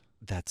refilled.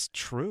 That's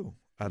true.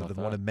 Out Love of the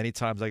that. one of many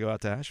times I go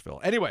out to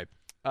Asheville. Anyway,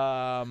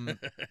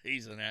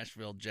 He's an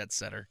Asheville jet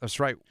setter. that's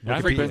right. I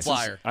haven't been Wikipedia.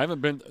 flyer. I haven't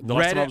been. The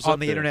last Read time I it was on up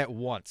the there- internet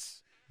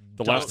once.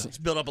 The last It's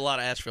built up a lot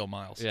of Asheville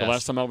miles. Yeah. the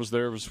last time I was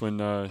there was when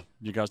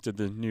you guys did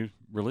the new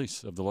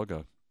release of the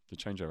logo, the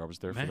changeover. I was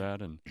there Man. for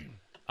that, and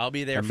I'll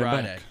be there haven't been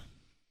Friday. back.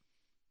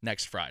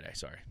 Next Friday,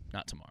 sorry,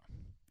 not tomorrow.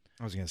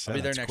 I was going to say I'll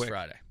be there that's next quick.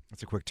 Friday.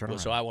 That's a quick turnaround.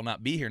 So I will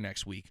not be here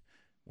next week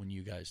when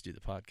you guys do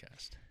the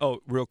podcast. Oh,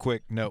 real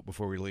quick note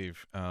before we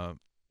leave.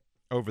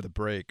 Over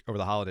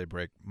the holiday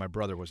break, my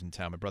brother was in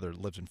town. My brother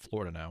lives in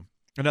Florida now.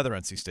 Another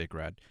NC State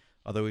grad,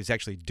 although he's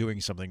actually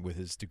doing something with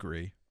his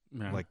degree,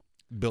 Yeah. like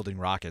building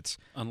rockets.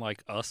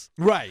 Unlike us.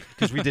 Right,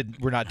 because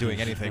we're not doing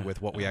anything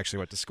with what we actually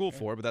went to school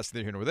for, but that's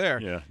neither here nor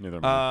there. yeah, neither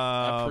am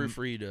I. I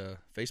proofread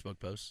Facebook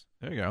posts.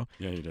 There you go.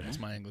 Yeah, you did. That's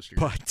my English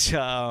degree. But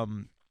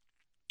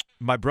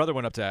my brother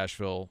went up to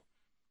Asheville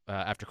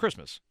after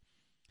Christmas,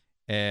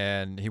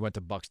 and he went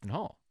to Buxton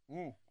Hall,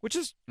 which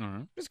is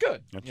Mhm. it's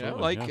good. You know,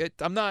 Absolutely, like yeah.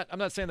 I'm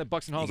not saying that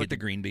Buxton Hall You is get like the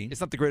green bean.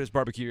 it's not the greatest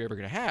barbecue you're ever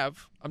gonna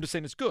have. I'm just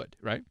saying it's good,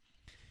 right?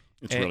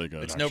 It's and really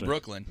good. It's actually. no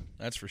Brooklyn,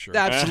 that's for sure.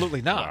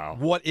 Absolutely not. Wow.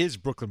 What is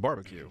Brooklyn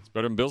barbecue? It's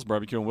better than Bill's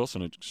Barbecue in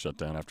Wilson. It shut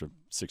down after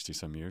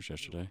 60-some years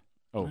yesterday.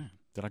 Oh, Man.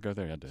 did I go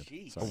there? I did.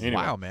 Jeez. So, Oh, anyway,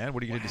 wow, man.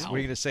 What are you gonna what are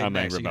you gonna say I'm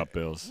next? angry You about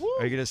Bill's.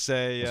 Are you gonna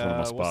say That's one of my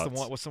what's the spots.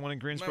 one? What's the one in You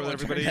might Greensboro? want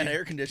to turn Everybody, that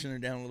air conditioner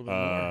down a little bit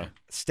Uh, more.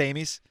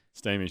 Stamey's.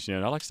 Stamey's,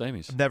 yeah, I like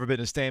Stamey's. I've never been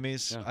to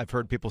Stamey's. Yeah. I've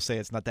heard people say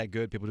it's not that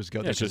good. People just go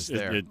Yeah, there it's because just it's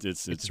there.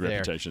 it's It's there.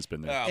 reputation's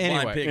been there.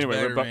 Anyway. Blind Pig's Anyway,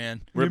 better,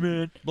 we're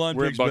man. Blind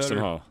We're at Pig's Buxton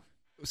better. Hall.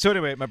 So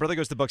anyway, my brother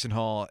goes to Buxton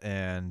Hall,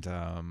 and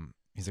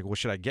he's like, "What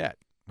should I get?"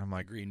 And I'm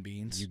like, Green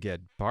beans. "You get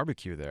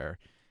barbecue there."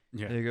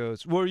 Yeah. And he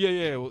goes, "Well,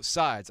 yeah, well,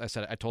 sides." I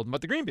told him about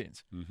the green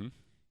beans, Mm-hmm.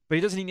 but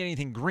he doesn't eat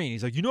anything green.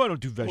 He's like, "I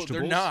don't do well, vegetables."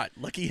 they're not.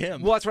 Lucky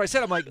him. Well, that's what I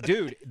said. I'm like,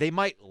 dude, they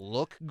might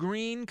look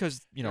green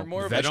because They're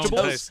more of a vegetables,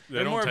 toast. They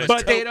They're don't more of a taste-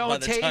 but they toast by don't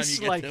the time you taste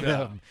get like them.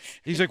 them.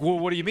 He's like, "Well,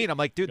 what do you mean?" I'm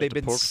like, "Dude, Got they've the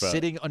been pork fat.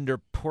 sitting under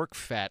pork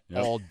fat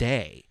Yep. all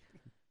day."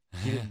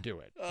 He didn't do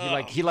it. Oh,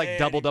 he man,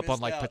 doubled he up on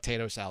missed like out.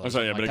 potato salad. I'm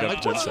sorry, yeah, but I got like,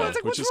 potato what's, salad,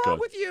 what's which is wrong good.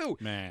 with you?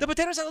 Man. The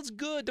potato salad's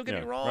good. Don't get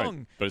me wrong.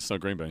 Right. But it's no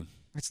green bean.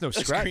 It's no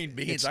Those scratch. green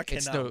beans, I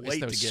it's cannot no, wait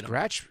it's no to get 'em.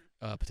 scratch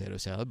potato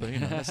salad, but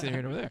that's neither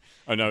here nor there.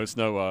 Oh no, it's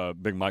no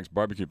Big Mike's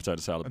barbecue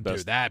potato salad. Dude,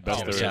 Best, that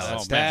best potato there is.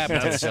 salad, Oh, that man.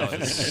 potato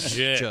salad is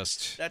Legit.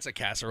 just That's a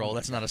casserole.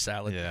 That's not a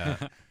salad. yeah.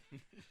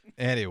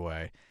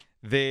 Anyway,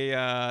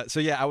 so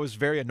yeah, I was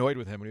very annoyed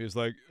with him when he was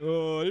like,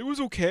 "It was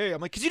okay."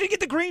 I'm like, "Cause you didn't get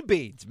the green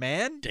beans,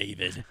 man."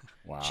 David.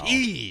 Wow.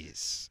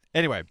 Jeez.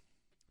 Anyway,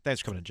 thanks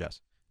for coming in,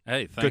 Jess.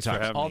 Hey, thanks for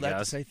times. having All me, that to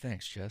guys. say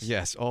thanks, Jess.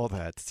 Yes, all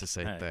that to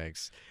say Hey.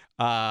 thanks.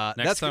 Next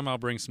That's time I'll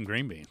bring some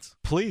green beans.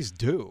 Please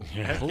do.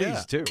 Yeah. Please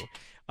Yeah. do.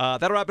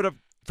 That'll wrap it up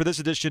for this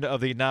edition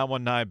of the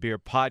 919 Beer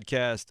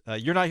Podcast.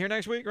 You're not here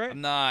next week, right?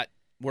 I'm not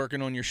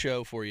working on your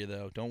show for you,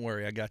 though. Don't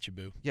worry. I got you,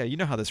 boo. Yeah, you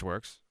know how this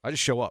works. I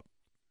just show up.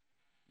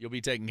 You'll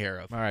be taken care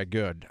of. All right,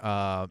 good.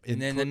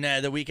 And then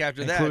the week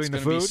after that, including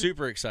it's the going to be food?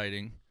 super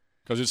exciting.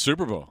 Because it's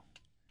Super Bowl.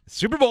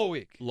 Super Bowl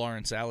week.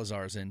 Lauren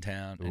Salazar's in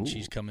town, and Ooh.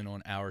 she's coming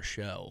on our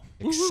show.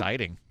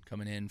 Exciting.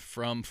 Coming in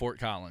from Fort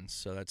Collins.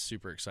 So that's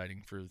super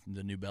exciting for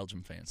the New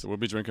Belgium fans. So we'll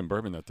be drinking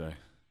bourbon that day.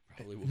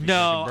 Probably will be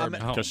No, drinking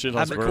bourbon. Because she I'm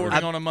loves I'm bourbon.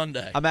 recording on a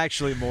Monday. I'm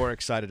actually more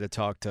excited to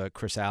talk to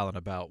Chris Allen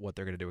about what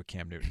they're going to do with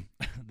Cam Newton.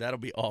 That'll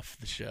be off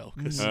the show.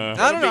 'cause Uh,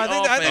 I don't know.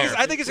 it'll be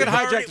I think it's going to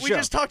We've hijack already- the We show.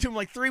 just talked to him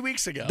like 3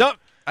 weeks ago. No,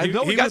 I He,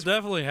 know we he guys. will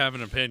definitely have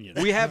an opinion.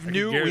 We have I can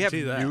new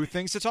guarantee that.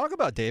 things to talk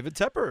about. David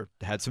Tepper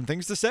had some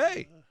things to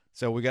say,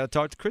 so we got to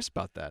talk to Chris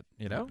about that.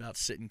 You know, About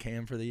sitting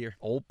Cam for the year.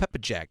 old Pepper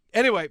Jack.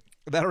 Anyway,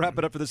 that'll wrap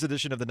it up for this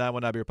edition of the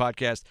 919 Beer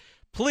Podcast.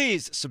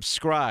 Please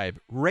subscribe,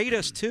 rate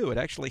us too. It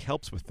actually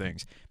helps with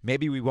things.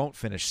 Maybe we won't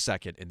finish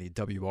second in the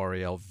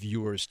WRAL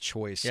Viewers'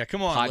 Choice. Yeah,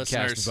 come on, podcast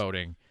listeners.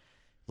 voting.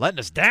 Letting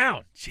us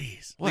down.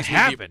 Jeez. What At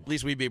happened?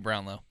 least we beat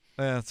Brownlow.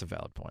 That's a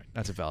valid point.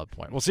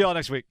 We'll see y'all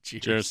next week.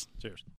 Cheers. Cheers.